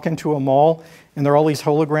where you walk into a mall and there are all these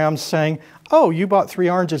holograms saying, oh, you bought 3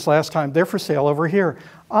 oranges last time, they're for sale over here.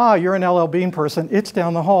 Ah, you're an LL Bean person, it's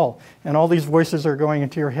down the hall. And all these voices are going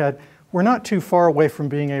into your head. We're not too far away from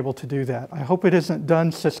being able to do that. I hope it isn't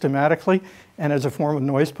done systematically and as a form of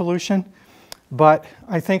noise pollution, but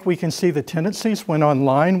I think we can see the tendencies when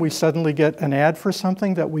online we suddenly get an ad for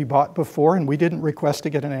something that we bought before and we didn't request to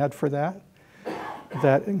get an ad for that.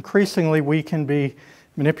 That increasingly we can be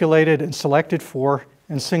manipulated and selected for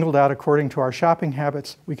and singled out according to our shopping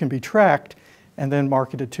habits. We can be tracked and then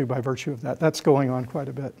marketed to by virtue of that. That's going on quite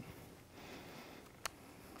a bit,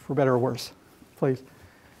 for better or worse. Please.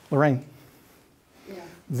 Lorraine. Yeah.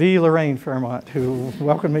 The Lorraine Fairmont, who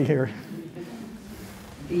welcomed me here.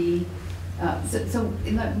 So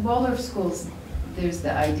in the Waldorf schools, there's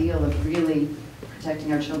the ideal of really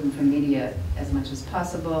protecting our children from media as much as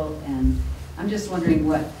possible, and I'm just wondering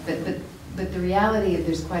what, but the reality is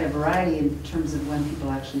there's quite a variety in terms of when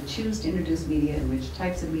people actually choose to introduce media and which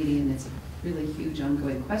types of media, and it's a really huge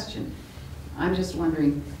ongoing question. I'm just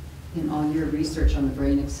wondering, in all your research on the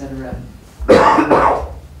brain, et cetera,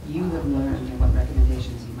 you have learned and what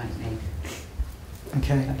recommendations you might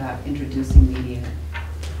make about introducing media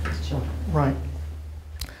to children. Right.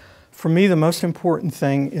 For me, the most important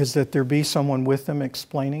thing is that there be someone with them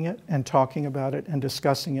explaining it and talking about it and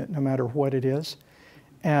discussing it no matter what it is,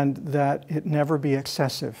 and that it never be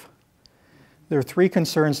excessive. There are 3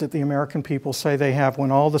 concerns that the American people say they have when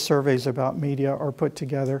all the surveys about media are put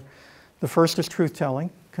together. The first is truth-telling,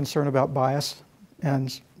 concern about bias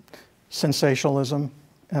and sensationalism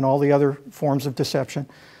and all the other forms of deception.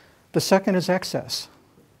 The second is excess.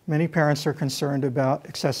 Many parents are concerned about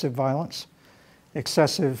excessive violence,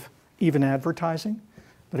 excessive even advertising,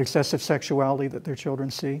 but excessive sexuality that their children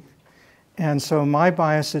see. And so my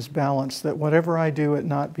bias is balanced, that whatever I do, it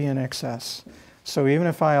not be in excess. So even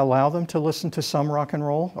if I allow them to listen to some rock and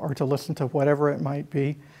roll or to listen to whatever it might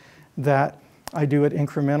be, that I do it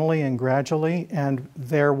incrementally and gradually and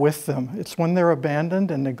there with them. It's when they're abandoned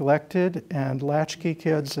and neglected and latchkey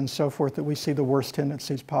kids and so forth that we see the worst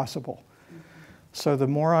tendencies possible. So the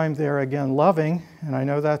more I'm there, again, loving, and I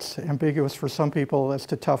know that's ambiguous for some people as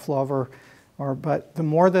to tough love, but the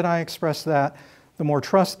more that I express that, the more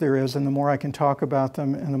trust there is and the more I can talk about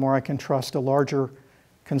them and the more I can trust a larger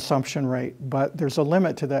consumption rate. But there's a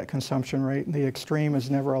limit to that consumption rate, and the extreme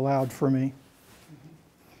is never allowed for me.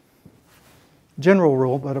 General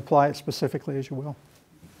rule, but apply it specifically as you will.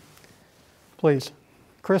 Please.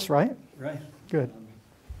 Chris, right? Right. Good.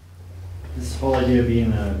 This whole idea of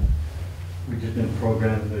being we've just been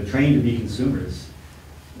programmed, trained to be consumers,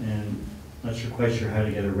 and not quite sure how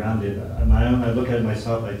to get around it. I look at it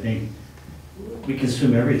myself, I think we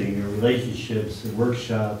consume everything, our relationships, the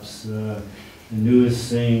workshops, the newest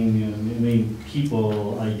thing, I mean,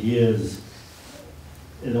 people, ideas,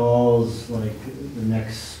 it all's like the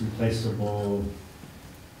next replaceable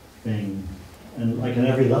thing, and like on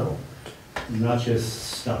every level, not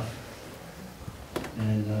just stuff.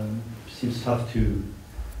 And it seems tough to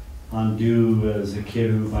undo as a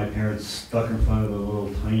kid who my parents stuck in front of a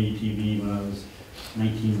little tiny TV when I was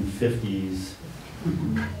 1950s.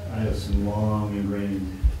 I have some long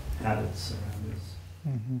ingrained habits around this.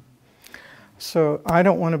 Mm-hmm. So I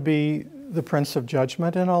don't want to be the prince of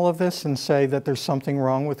judgment in all of this and say that there's something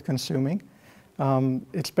wrong with consuming.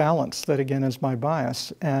 It's balance that, again, is my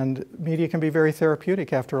bias. And media can be very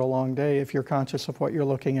therapeutic after a long day if you're conscious of what you're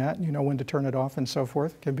looking at, you know when to turn it off and so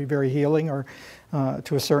forth. It can be very healing or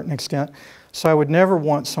to a certain extent. So I would never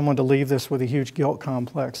want someone to leave this with a huge guilt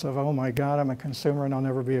complex of, oh my God, I'm a consumer and I'll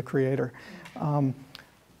never be a creator.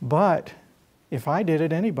 But if I did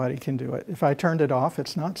it, anybody can do it. If I turned it off,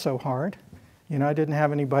 it's not so hard. You know, I didn't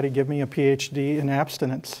have anybody give me a PhD in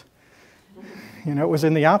abstinence. You know, it was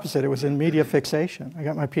in the opposite. It was in media fixation. I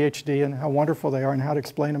got my PhD in how wonderful they are and how to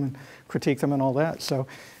explain them and critique them and all that. So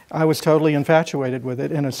I was totally infatuated with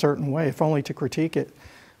it in a certain way, if only to critique it.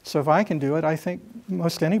 So if I can do it, I think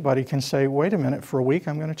most anybody can say, wait a minute, for a week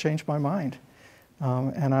I'm going to change my mind.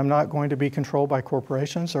 And I'm not going to be controlled by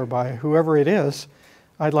corporations or by whoever it is.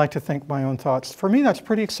 I'd like to think my own thoughts. For me, that's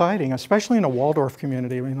pretty exciting, especially in a Waldorf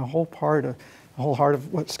community. I mean, the whole heart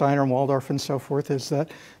of what Steiner and Waldorf and so forth is that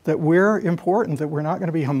we're important, that we're not going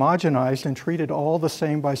to be homogenized and treated all the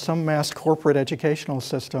same by some mass corporate educational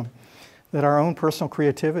system, that our own personal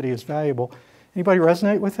creativity is valuable. Anybody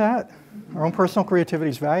resonate with that? Our own personal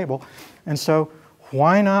creativity is valuable. And so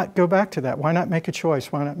why not go back to that? Why not make a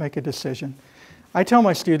choice? Why not make a decision? I tell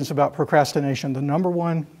my students about procrastination. The number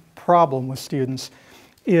one problem with students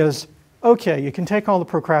is, okay, you can take all the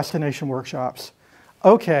procrastination workshops.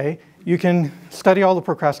 Okay, you can study all the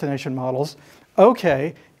procrastination models.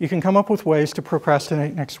 Okay, you can come up with ways to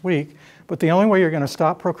procrastinate next week, but the only way you're going to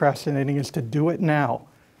stop procrastinating is to do it now.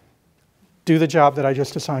 Do the job that I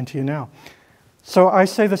just assigned to you now. So I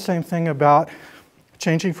say the same thing about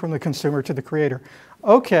changing from the consumer to the creator.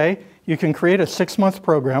 Okay, you can create a 6-month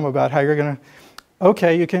program about how you're going to,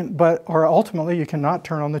 okay, you can, or ultimately you cannot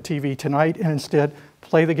turn on the TV tonight and instead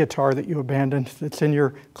play the guitar that you abandoned that's in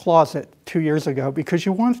your closet 2 years ago because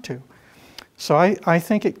you wanted to. So I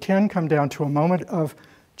think it can come down to a moment of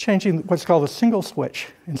changing what's called a single switch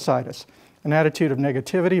inside us. An attitude of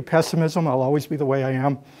negativity, pessimism, I'll always be the way I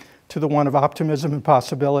am, to the one of optimism and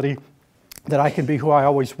possibility that I can be who I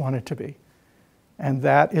always wanted to be. And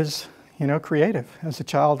that is, you know, creative. As a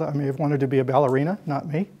child, I may have wanted to be a ballerina, not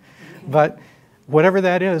me. But whatever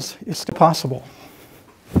that is, it's still possible.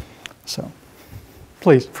 So,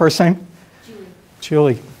 please, first name? Julie.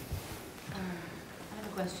 Julie. I have a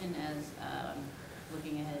question as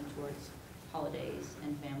looking ahead towards holidays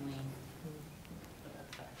and family.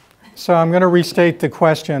 So I'm going to restate the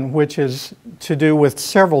question, which is to do with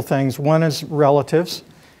several things. One is relatives,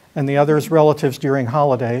 and the other is relatives during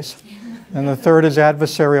holidays. And the third is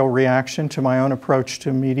adversarial reaction to my own approach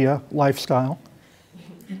to media lifestyle.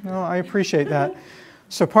 No, I appreciate that.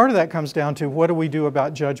 So part of that comes down to what do we do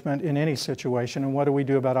about judgment in any situation, and what do we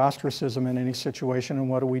do about ostracism in any situation, and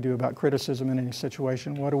what do we do about criticism in any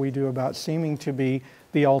situation? What do we do about seeming to be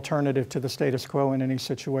the alternative to the status quo in any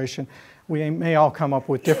situation? We may all come up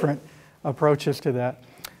with different approaches to that.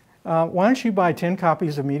 Why don't you buy 10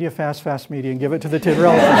 copies of Media Fast Media and give it to the 10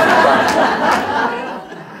 relatives?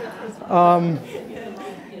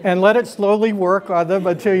 And let it slowly work on them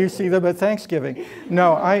until you see them at Thanksgiving.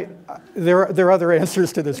 No, there are other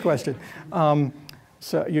answers to this question.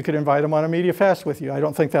 So you could invite them on a media fast with you. I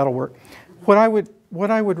don't think that'll work. What I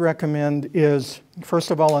would recommend is,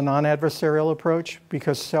 first of all, a non-adversarial approach,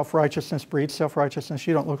 because self-righteousness breeds self-righteousness.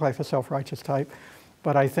 You don't look like the self-righteous type.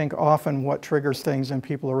 But I think often what triggers things in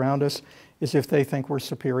people around us is if they think we're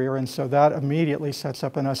superior. And so that immediately sets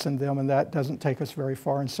up an us and them, and that doesn't take us very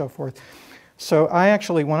far and so forth. So I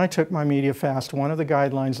actually, when I took my media fast, one of the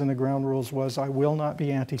guidelines in the ground rules was I will not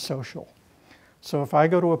be antisocial. So if I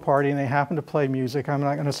go to a party and they happen to play music, I'm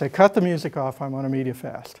not going to say, cut the music off, I'm on a media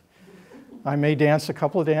fast. I may dance a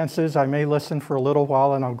couple of dances, I may listen for a little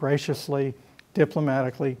while, and I'll graciously,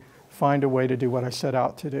 diplomatically find a way to do what I set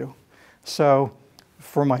out to do. So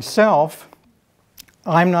for myself,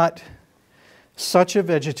 I'm not such a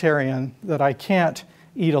vegetarian that I can't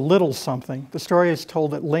eat a little something. The story is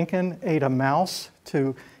told that Lincoln ate a mouse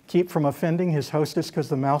to keep from offending his hostess because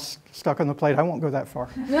the mouse stuck on the plate. I won't go that far.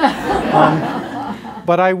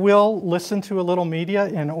 But I will listen to a little media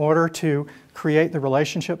in order to create the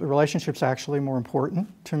relationship. The relationship's actually more important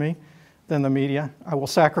to me than the media. I will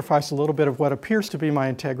sacrifice a little bit of what appears to be my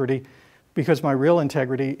integrity because my real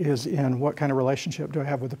integrity is in what kind of relationship do I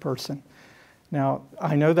have with the person. Now,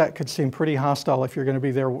 I know that could seem pretty hostile if you're going to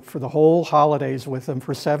be there for the whole holidays with them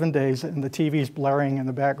for 7 days and the TV's blaring in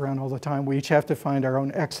the background all the time. We each have to find our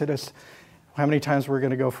own exodus, how many times we're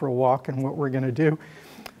going to go for a walk and what we're going to do.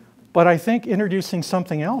 But I think introducing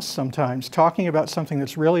something else sometimes, talking about something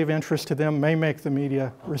that's really of interest to them may make the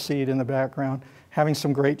media recede in the background. Having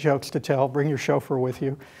some great jokes to tell, bring your chauffeur with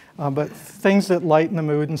you. But things that lighten the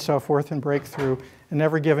mood and so forth and break through, and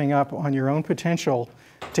never giving up on your own potential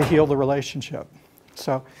to heal the relationship.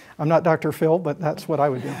 So I'm not Dr. Phil, but that's what I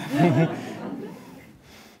would do.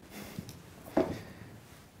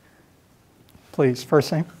 Please,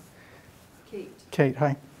 first name? Kate. Kate,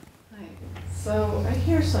 hi. Hi. So I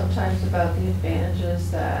hear sometimes about the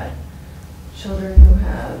advantages that children who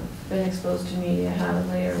have been exposed to media have in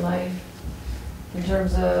later life in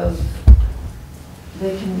terms of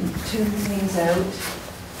they can tune things out,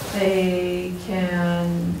 they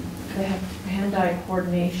have hand-eye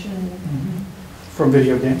coordination. From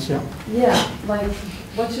video games, yeah. Yeah, like,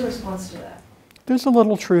 what's your response to that? There's a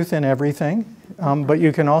little truth in everything, but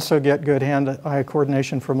you can also get good hand-eye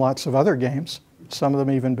coordination from lots of other games, some of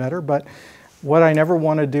them even better. But what I never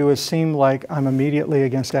want to do is seem like I'm immediately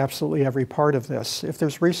against absolutely every part of this. If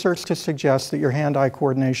there's research to suggest that your hand-eye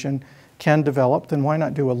coordination can develop, then why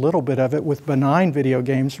not do a little bit of it with benign video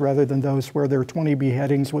games rather than those where there are 20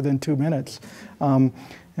 beheadings within 2 minutes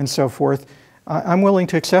and so forth. I'm willing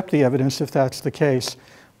to accept the evidence if that's the case.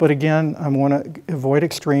 But again, I want to avoid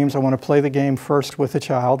extremes. I want to play the game first with the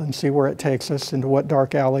child and see where it takes us, into what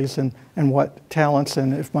dark alleys and what talents.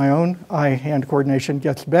 And if my own eye-hand coordination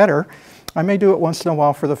gets better, I may do it once in a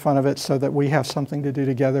while for the fun of it so that we have something to do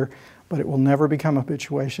together. But it will never become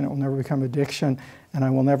habituation. It will never become addiction. And I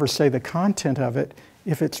will never say the content of it,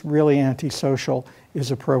 if it's really antisocial,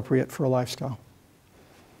 is appropriate for a lifestyle.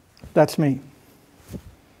 That's me.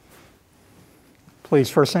 Please,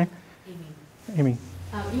 first name? Amy.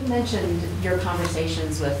 You mentioned your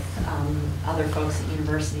conversations with other folks at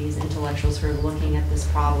universities, intellectuals who are looking at this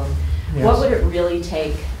problem. Yes. What would it really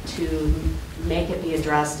take to make it be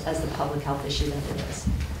addressed as the public health issue that it is?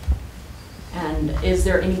 And is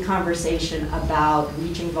there any conversation about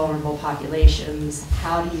reaching vulnerable populations?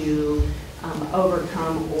 How do you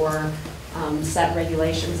overcome or set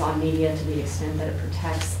regulations on media to the extent that it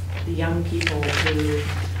protects the young people who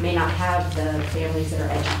may not have the families that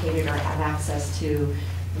are educated or have access to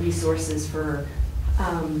resources for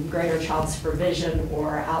greater child supervision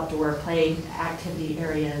or outdoor play activity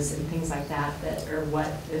areas and things like that, that are what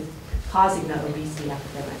is causing the obesity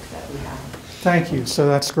epidemic that we have? Thank you. So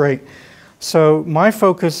that's great. So my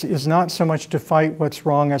focus is not so much to fight what's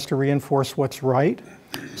wrong as to reinforce what's right.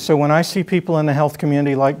 So when I see people in the health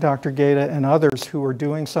community like Dr. Gaeta and others who are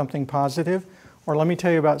doing something positive, or let me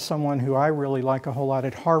tell you about someone who I really like a whole lot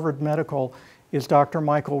at Harvard Medical is Dr.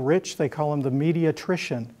 Michael Rich. They call him the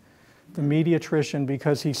mediatrician. The mediatrician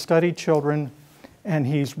because he studied children and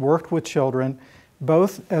he's worked with children,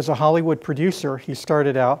 both as a Hollywood producer, he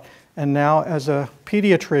started out, and now as a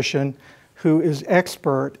pediatrician who is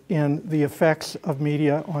expert in the effects of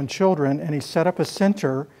media on children, and he set up a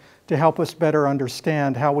center to help us better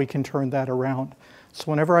understand how we can turn that around. So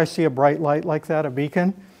whenever I see a bright light like that, a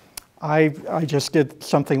beacon, I just did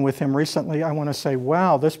something with him recently. I want to say,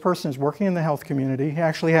 wow, this person is working in the health community. He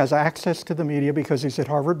actually has access to the media because he's at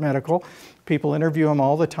Harvard Medical. People interview him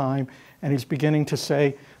all the time, and he's beginning to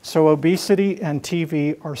say, so obesity and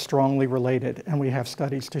TV are strongly related, and we have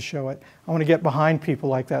studies to show it. I want to get behind people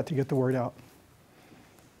like that to get the word out.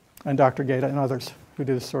 And Dr. Gaeta and others who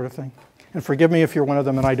do this sort of thing. And forgive me if you're one of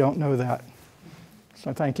them and I don't know that.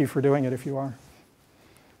 So thank you for doing it if you are.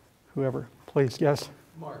 Whoever, please, yes?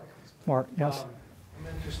 Mark. Mark, yes.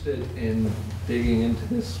 I'm interested in digging into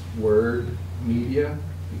this word, media,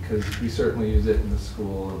 because we certainly use it in the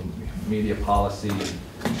school and media policy.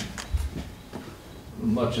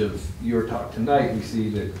 Much of your talk tonight, we see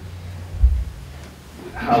that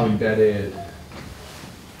how embedded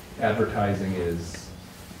advertising is.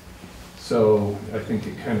 So I think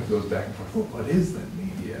it kind of goes back and forth, well, what is then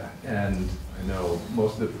media? And I know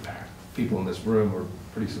most of people in this room are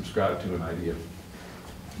pretty subscribed to an idea of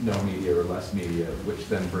no media or less media, which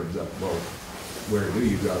then brings up, well, where do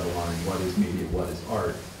you draw the line? What is media? What is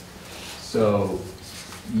art? So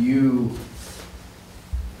you,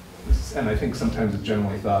 and I think sometimes it's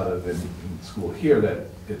generally thought of in school here that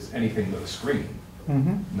it's anything but a screen. Mm-hmm.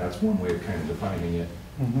 And that's one way of kind of defining it.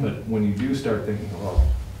 Mm-hmm. But when you do start thinking, well,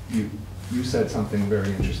 you said something very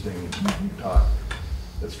interesting in your talk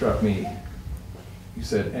that struck me. You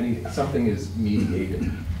said something is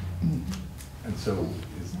mediated. And so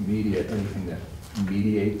is media anything that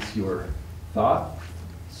mediates your thought?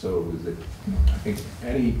 So is it, I think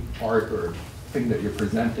any art or thing that you're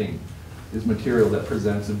presenting is material that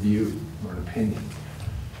presents a view or an opinion.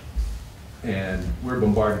 And we're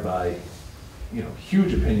bombarded by,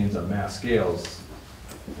 huge opinions on mass scales.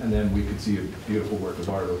 And then we could see a beautiful work of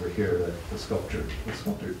art over here that the sculptor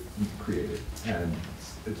created. And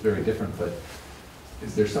it's very different, but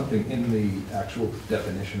is there something in the actual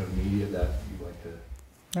definition of media that you'd like to?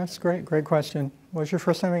 That's great, great question. What was your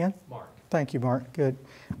first name again? Mark. Thank you, Mark, good.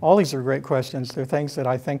 All these are great questions. They're things that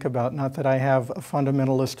I think about, not that I have a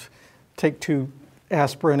fundamentalist take 2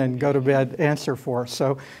 aspirin and go to bed answer for.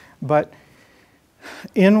 But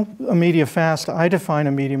in a media fast, I define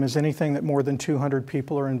a medium as anything that more than 200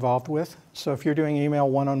 people are involved with. So if you're doing email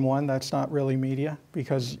one-on-one, that's not really media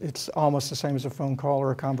because it's almost the same as a phone call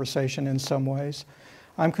or a conversation in some ways.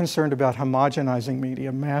 I'm concerned about homogenizing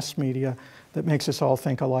media, mass media that makes us all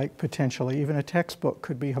think alike potentially. Even a textbook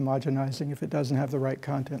could be homogenizing if it doesn't have the right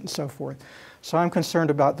content and so forth. So I'm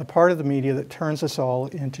concerned about the part of the media that turns us all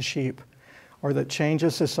into sheep or that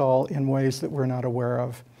changes us all in ways that we're not aware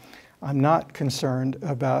of. I'm not concerned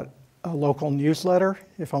about a local newsletter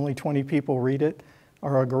if only 20 people read it,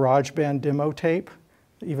 or a garage band demo tape,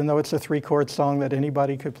 even though it's a 3-chord song that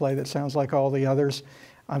anybody could play that sounds like all the others.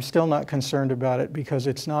 I'm still not concerned about it because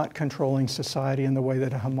it's not controlling society in the way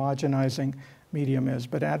that a homogenizing medium is.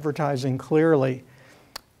 But advertising clearly,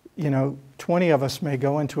 20 of us may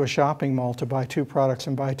go into a shopping mall to buy 2 products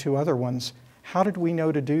and buy 2 other ones. How did we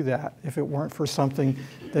know to do that if it weren't for something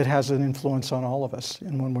that has an influence on all of us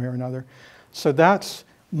in one way or another? So that's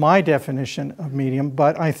my definition of medium,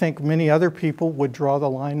 but I think many other people would draw the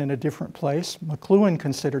line in a different place. McLuhan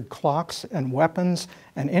considered clocks and weapons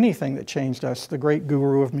and anything that changed us, the great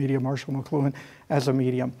guru of media, Marshall McLuhan, as a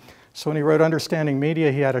medium. So when he wrote Understanding Media,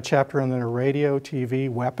 he had a chapter on the radio, TV,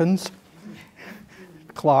 weapons,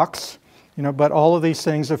 clocks, but all of these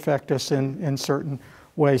things affect us in certain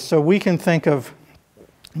ways. So we can think of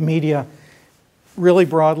media really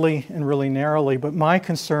broadly and really narrowly, but my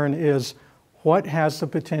concern is what has the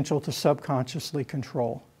potential to subconsciously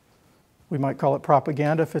control. We might call it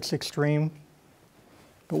propaganda if it's extreme,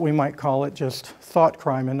 but we might call it just thought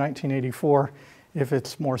crime in 1984 if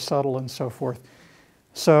it's more subtle and so forth.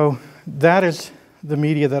 So that is the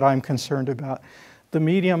media that I'm concerned about. The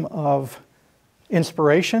medium of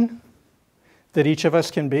inspiration that each of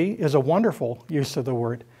us can be is a wonderful use of the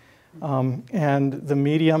word. And the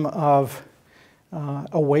medium of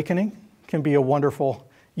awakening can be a wonderful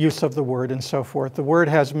use of the word and so forth. The word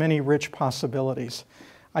has many rich possibilities.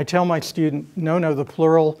 I tell my student, no, the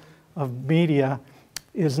plural of media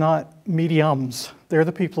is not mediums. They're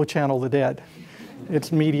the people who channel the dead.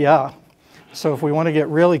 It's media. So if we want to get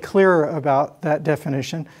really clear about that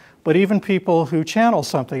definition, but even people who channel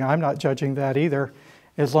something, I'm not judging that either,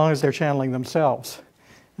 as long as they're channeling themselves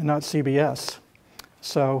and not CBS.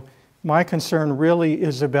 So my concern really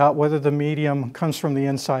is about whether the medium comes from the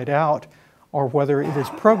inside out or whether it is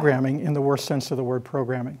programming in the worst sense of the word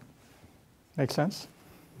programming. Make sense?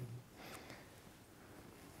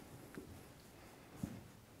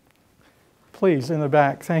 Please, in the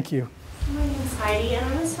back, thank you. My name is Heidi, and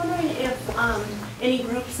I was wondering if any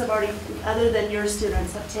groups have already, other than your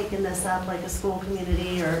students, have taken this up, like a school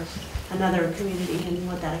community or another community, and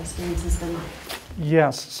what that experience has been like.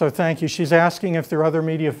 Yes, so thank you. She's asking if there are other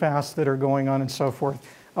media fasts that are going on and so forth.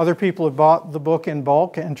 Other people have bought the book in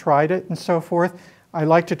bulk and tried it and so forth. I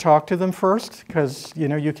like to talk to them first because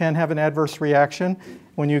you can have an adverse reaction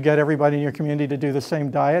when you get everybody in your community to do the same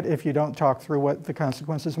diet if you don't talk through what the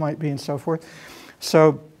consequences might be and so forth.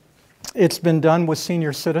 So it's been done with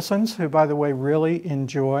senior citizens who, by the way, really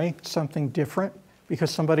enjoy something different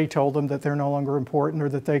because somebody told them that they're no longer important or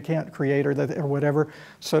that they can't create or whatever.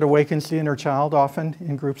 So it awakens the inner child often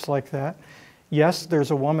in groups like that. Yes,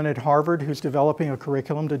 there's a woman at Harvard who's developing a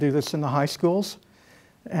curriculum to do this in the high schools.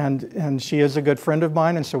 And she is a good friend of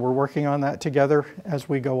mine, and so we're working on that together as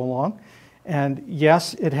we go along. And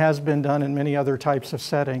yes, it has been done in many other types of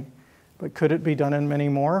setting, but could it be done in many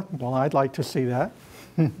more? Well, I'd like to see that.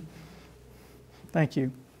 Thank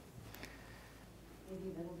you.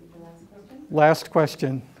 Maybe that'll be the last last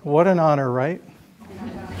question. What an honor, right?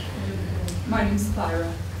 My name's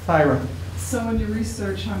Thyra. Thyra. So in your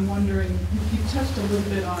research, I'm wondering, you touched a little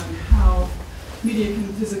bit on how media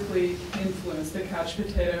can physically influence the couch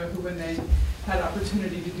potato who, when they had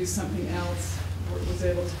opportunity to do something else, was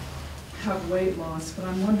able to have weight loss. But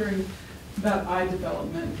I'm wondering about eye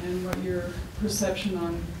development and what your perception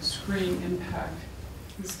on screen impact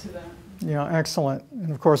is to that. Yeah, excellent.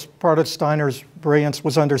 And of course, part of Steiner's brilliance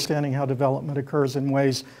was understanding how development occurs in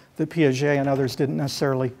ways that Piaget and others didn't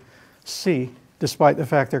necessarily see, despite the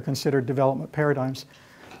fact they're considered development paradigms.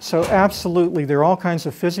 So absolutely, there are all kinds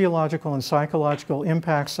of physiological and psychological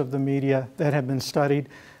impacts of the media that have been studied,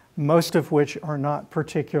 most of which are not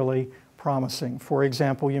particularly promising. For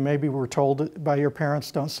example, you maybe were told by your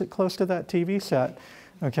parents, don't sit close to that TV set,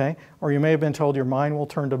 okay? Or you may have been told your mind will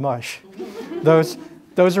turn to mush.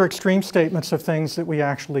 Those are extreme statements of things that we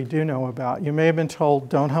actually do know about. You may have been told,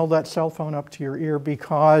 don't hold that cell phone up to your ear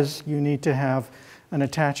because you need to have an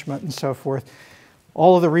attachment and so forth.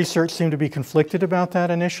 All of the research seemed to be conflicted about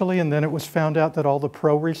that initially, and then it was found out that all the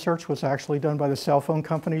pro-research was actually done by the cell phone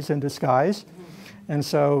companies in disguise. And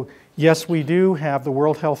so, yes, we do have, the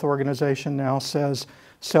World Health Organization now says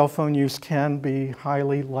cell phone use can be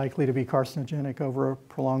highly likely to be carcinogenic over a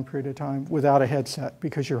prolonged period of time without a headset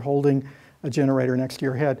because you're holding a generator next to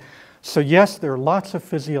your head. So yes, there are lots of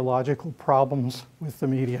physiological problems with the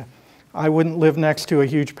media. I wouldn't live next to a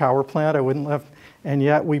huge power plant, and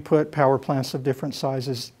yet we put power plants of different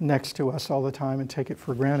sizes next to us all the time and take it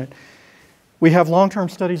for granted. We have long-term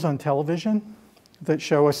studies on television that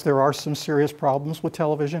show us there are some serious problems with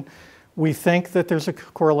television. We think that there's a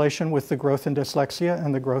correlation with the growth in dyslexia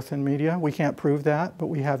and the growth in media. We can't prove that, but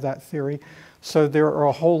we have that theory. So there are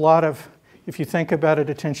a whole lot of, if you think about it,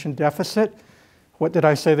 attention deficit, what did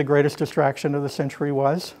I say the greatest distraction of the century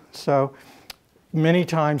was? So many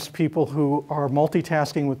times people who are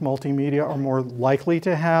multitasking with multimedia are more likely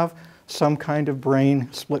to have some kind of brain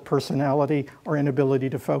split personality or inability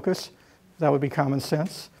to focus. That would be common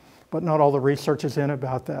sense, but not all the research is in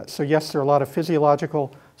about that. So yes, there are a lot of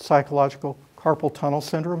physiological, psychological, carpal tunnel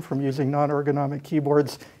syndrome from using non-ergonomic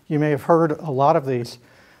keyboards. You may have heard a lot of these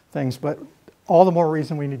things, but all the more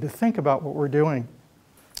reason we need to think about what we're doing.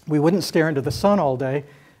 We wouldn't stare into the sun all day,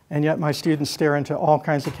 and yet my students stare into all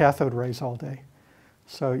kinds of cathode rays all day.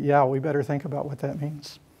 So yeah, we better think about what that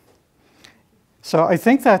means. So I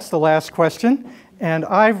think that's the last question, and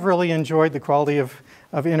I've really enjoyed the quality of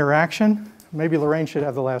interaction. Maybe Lorraine should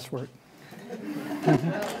have the last word.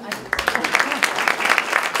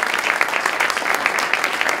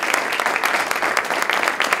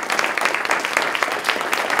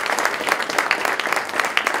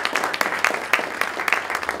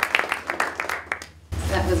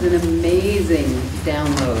 That was an amazing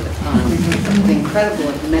download on the incredible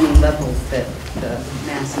at many levels that the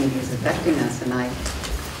mass media is affecting us, and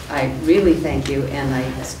I really thank you, and I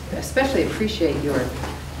especially appreciate your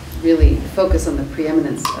really focus on the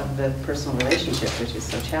preeminence of the personal relationship, which is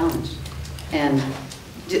so challenged. And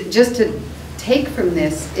just to take from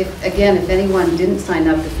this, if anyone didn't sign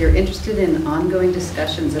up, if you're interested in ongoing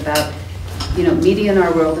discussions about, media in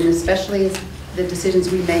our world, and especially the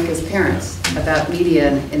decisions we make as parents about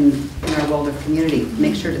media in our Waldorf community,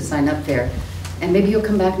 make sure to sign up there. And maybe you'll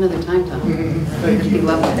come back another time, Tom. It'd be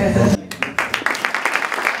lovely.